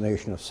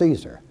assassination of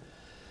Caesar.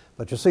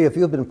 But you see, if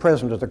you've been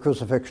present at the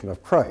crucifixion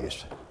of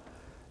Christ,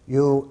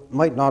 you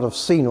might not have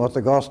seen what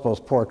the Gospels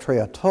portray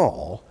at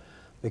all,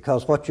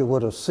 because what you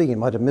would have seen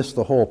might have missed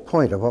the whole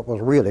point of what was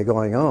really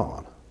going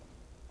on.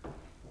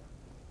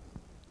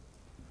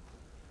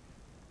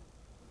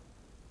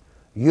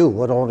 You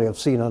would only have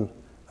seen, or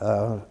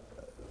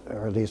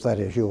at least that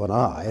is you and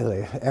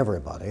I,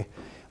 everybody,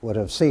 would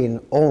have seen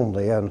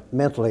only a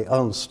mentally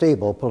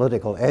unstable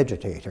political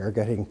agitator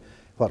getting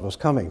what was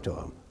coming to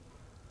him.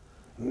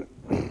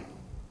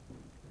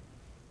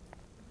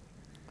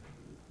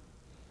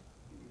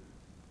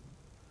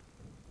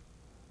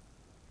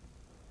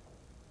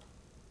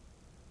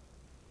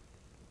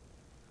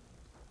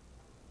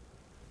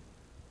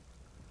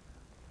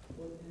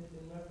 Well, in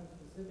reference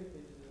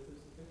specifically to the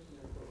crucifixion,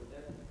 therefore, would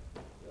that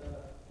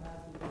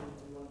passage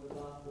in one of the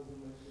Gospels in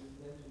which it's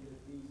mentioned that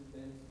these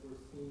events were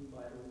seen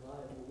by a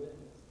reliable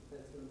witness,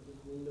 that sort of just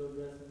window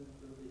dressing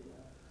for the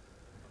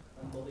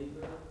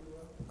unbeliever, if you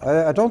will?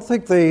 I don't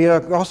think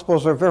the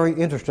Gospels are very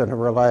interested in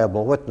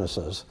reliable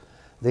witnesses.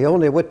 The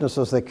only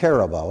witnesses they care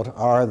about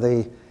are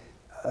the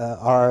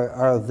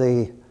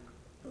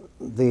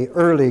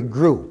early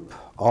group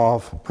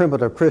of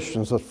primitive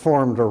Christians that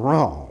formed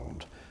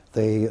around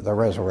the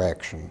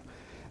resurrection,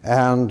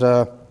 and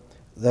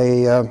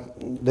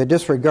they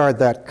disregard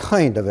that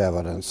kind of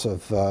evidence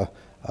of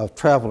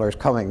travelers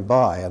coming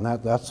by and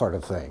that sort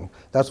of thing.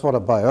 That's what a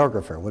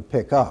biographer would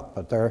pick up,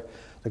 but the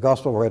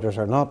gospel writers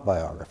are not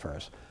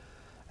biographers.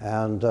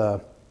 And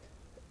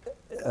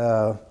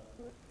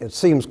it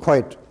seems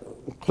quite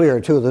clear,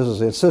 too, this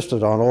is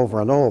insisted on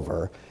over and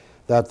over,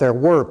 that there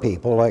were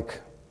people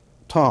like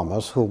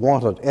Thomas who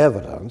wanted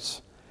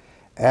evidence,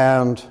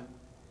 and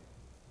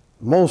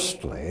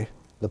mostly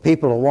the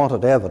people who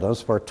wanted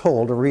evidence were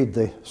told to read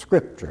the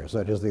scriptures,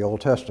 that is the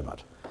Old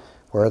Testament,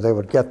 where they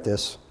would get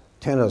this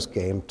tennis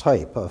game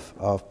type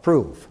of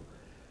proof.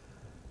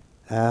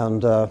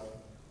 And the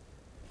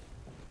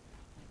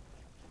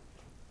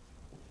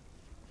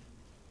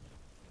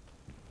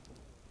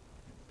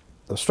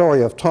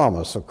story of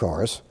Thomas, of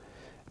course,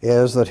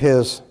 is that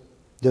his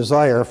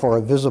desire for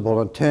a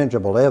visible and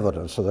tangible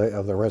evidence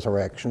of the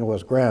resurrection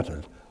was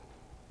granted.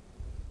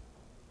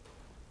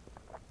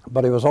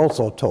 But he was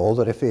also told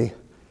that if he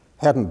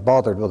hadn't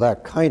bothered with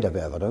that kind of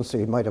evidence,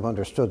 he might have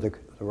understood the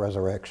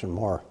resurrection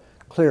more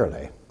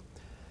clearly.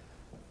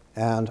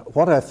 And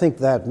what I think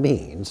that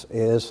means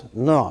is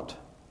not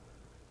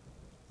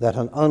that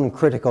an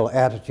uncritical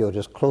attitude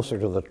is closer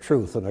to the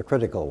truth than a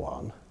critical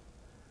one.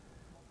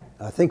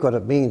 I think what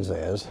it means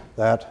is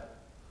that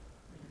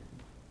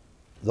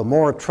the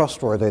more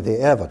trustworthy the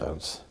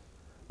evidence,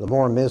 the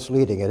more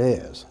misleading it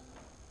is.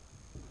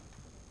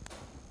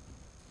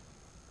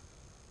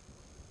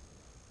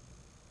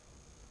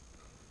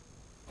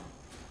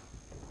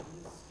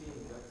 In this scheme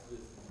of Exodus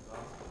and the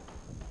Gospel,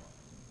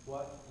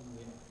 what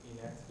in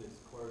Exodus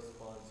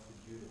corresponds to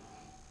Judas?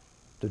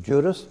 To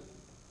Judas?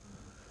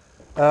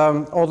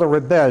 The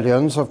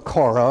rebellions of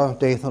Korah,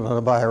 Dathan, and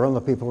Abiram,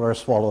 the people who are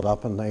swallowed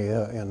up in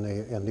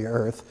the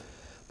earth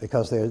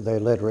because they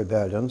led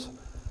rebellions.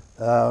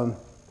 The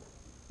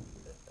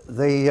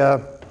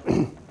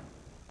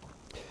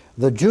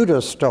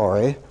Judas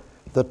story,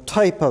 the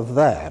type of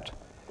that,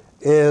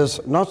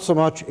 is not so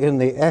much in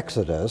the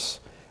Exodus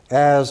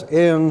as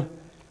in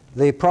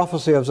the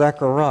prophecy of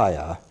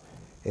Zechariah.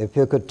 If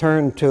you could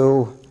turn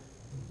to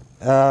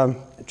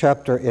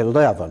chapter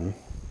 11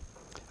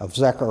 of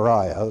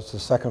Zechariah, it's the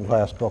second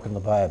last book in the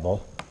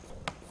Bible.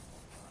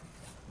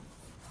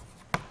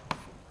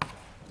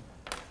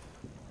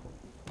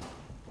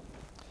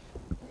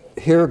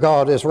 Here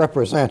God is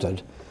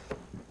represented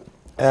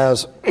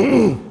as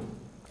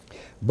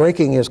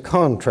breaking his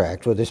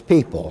contract with his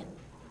people.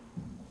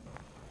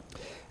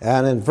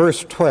 And in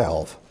verse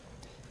 12,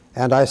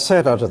 "And I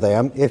said unto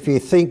them, If ye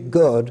think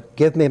good,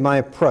 give me my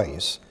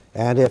price,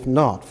 and if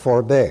not,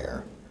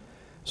 forbear.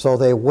 So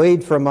they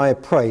weighed for my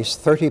price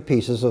 30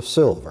 pieces of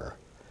silver.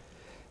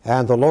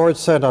 And the Lord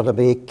said unto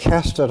me,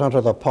 Cast it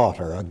unto the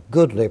potter, a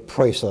goodly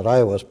price that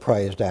I was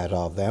prized at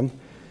of them.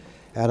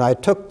 And I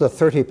took the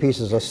 30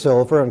 pieces of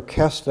silver and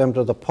cast them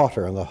to the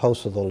potter in the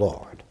house of the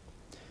Lord."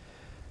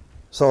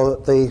 So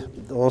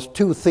those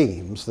two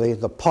themes,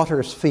 the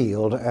potter's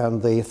field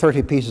and the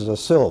 30 pieces of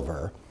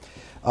silver,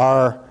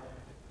 are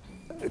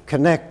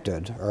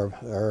connected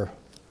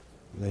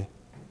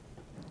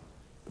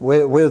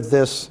with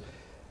this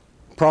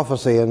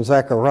prophecy in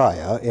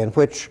Zechariah, in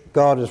which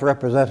God is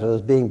represented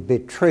as being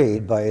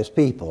betrayed by his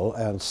people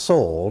and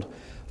sold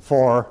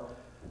for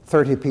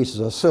 30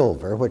 pieces of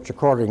silver, which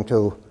according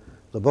to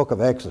the book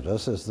of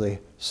Exodus is the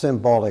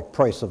symbolic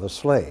price of a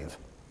slave.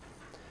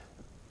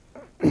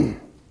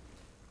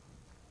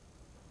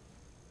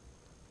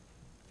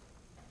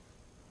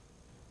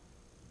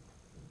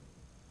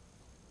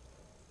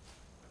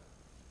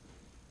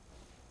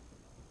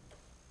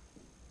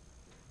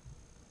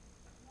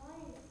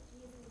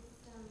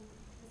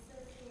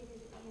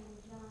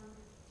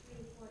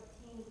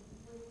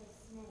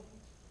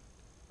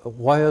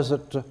 Why is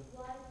it? Why does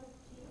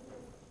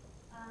Jesus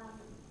have a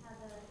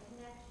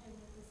connection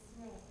with the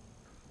snake,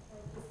 the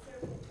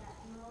serpent that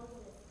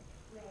Moses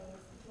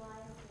raised? Why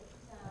is it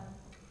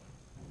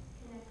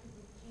connected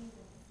with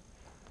Jesus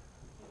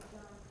in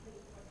John 3:14?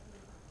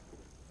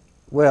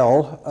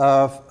 Well,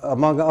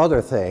 among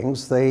other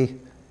things, the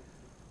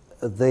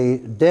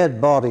dead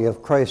body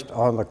of Christ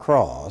on the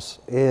cross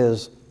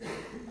is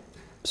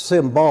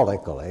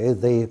symbolically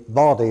the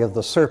body of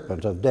the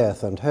serpent of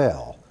death and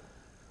hell,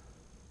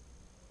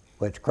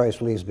 which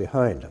Christ leaves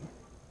behind him.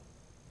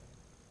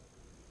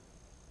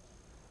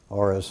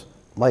 Or as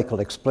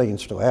Michael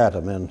explains to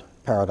Adam in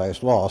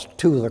Paradise Lost,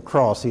 "To the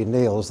cross he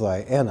nails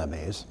thy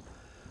enemies,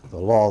 the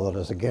law that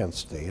is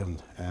against thee,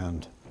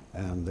 and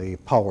the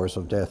powers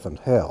of death and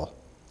hell."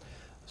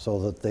 So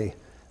that the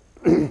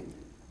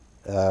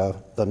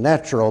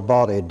natural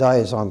body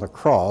dies on the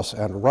cross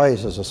and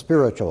rises a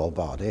spiritual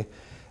body,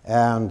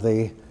 and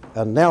the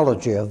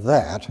analogy of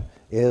that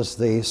is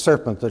the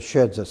serpent that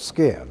sheds its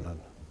skin.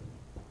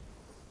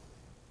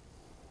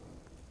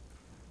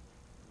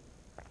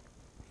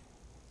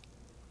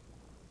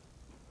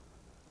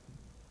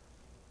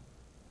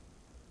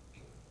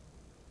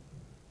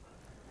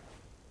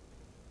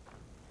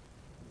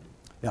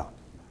 Yeah. I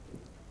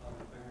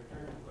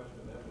return to the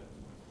question of evidence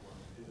once more.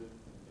 Is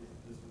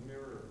this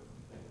mirror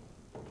thing,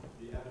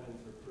 the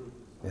evidence or proof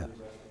is only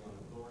resting on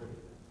authority?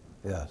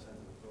 Yes. A sense of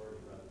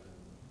authority rather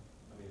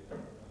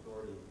than,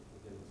 authority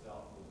within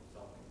itself,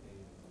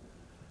 self-contained.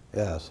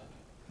 Yes.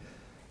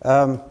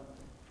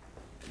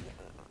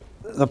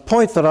 The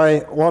point that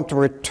I want to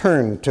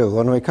return to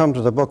when we come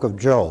to the book of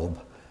Job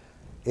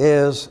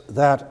is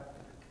that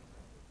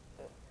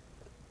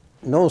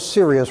no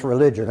serious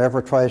religion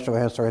ever tries to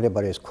answer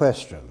anybody's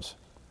questions,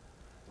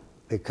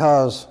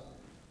 because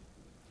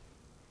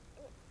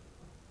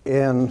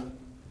in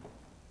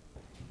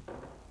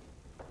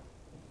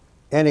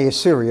any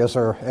serious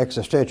or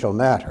existential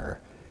matter,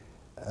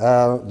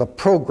 the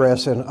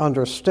progress in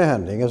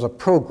understanding is a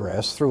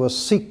progress through a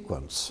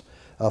sequence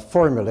of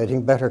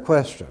formulating better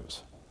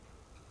questions.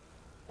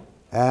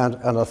 And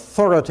an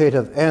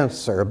authoritative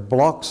answer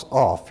blocks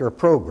off your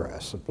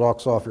progress, it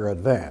blocks off your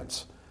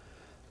advance.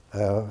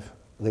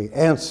 The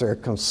answer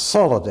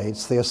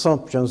consolidates the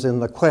assumptions in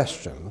the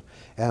question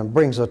and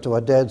brings it to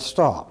a dead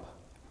stop.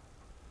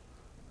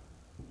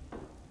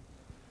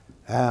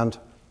 And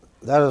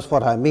that is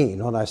what I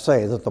mean when I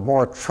say that the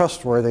more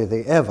trustworthy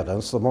the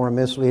evidence, the more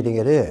misleading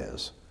it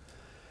is.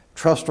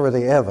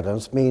 Trustworthy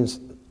evidence means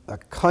a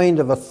kind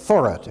of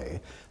authority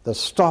that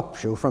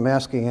stops you from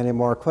asking any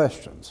more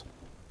questions.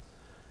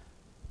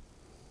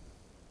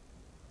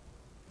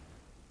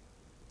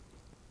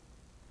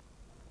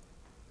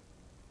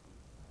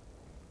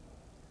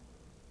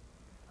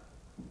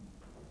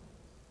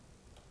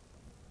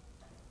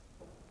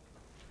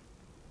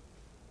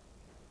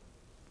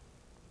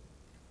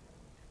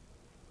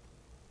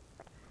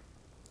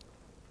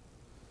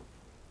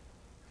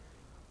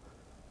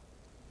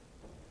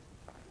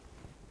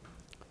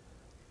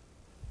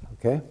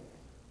 Okay?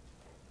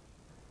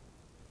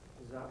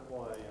 Is that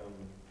why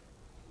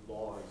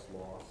law is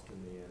lost in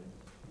the end?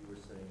 You were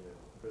saying that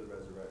for the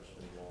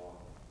resurrection, law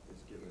is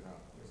given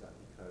up. Is that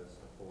because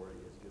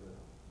authority is given up?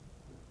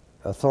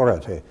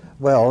 Authority.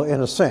 Well,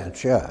 in a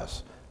sense,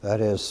 yes.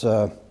 That is,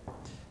 at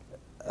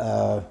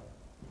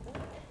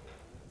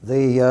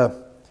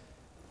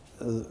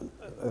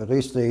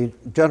least the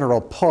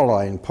general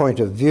Pauline point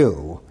of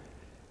view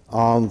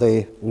on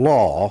the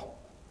law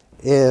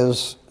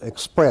is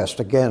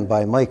expressed again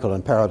by Michael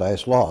in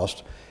Paradise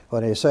Lost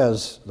when he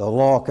says the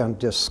law can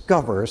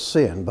discover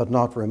sin but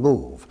not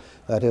remove.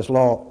 That is,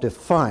 law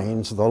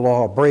defines the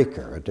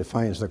lawbreaker, it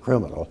defines the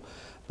criminal,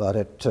 but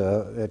it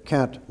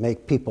can't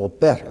make people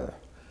better.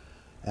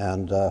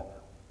 And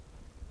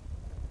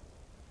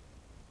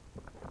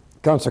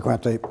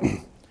consequently,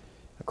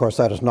 of course,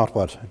 that is not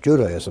what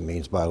Judaism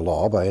means by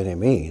law by any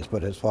means,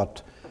 but it's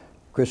what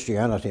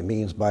Christianity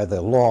means by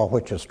the law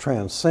which is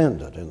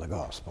transcended in the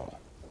gospel.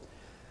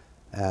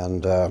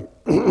 And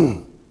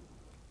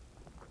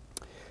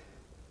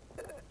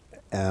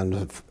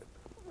and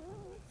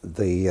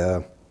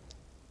the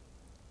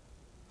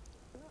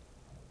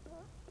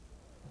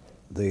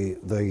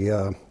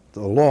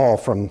law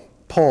from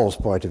Paul's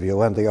point of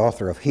view, and the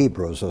author of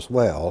Hebrews as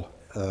well,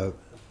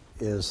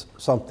 is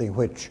something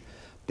which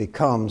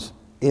becomes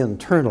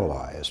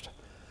internalized.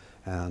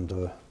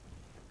 And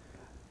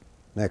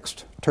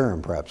next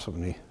term, perhaps,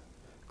 when we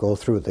go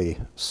through the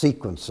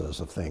sequences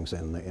of things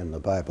in the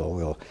Bible,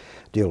 we'll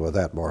deal with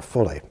that more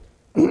fully.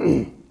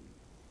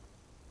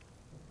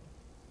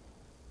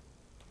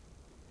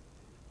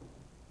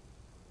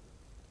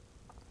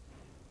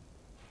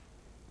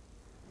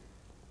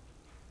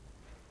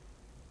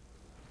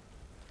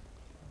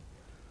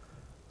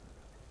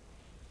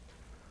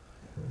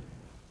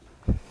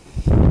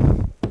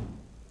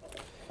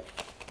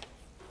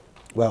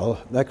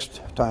 Well, next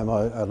time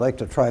I'd like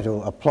to try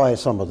to apply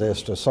some of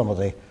this to some of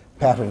the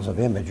patterns of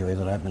imagery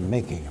that I've been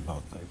making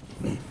about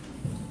the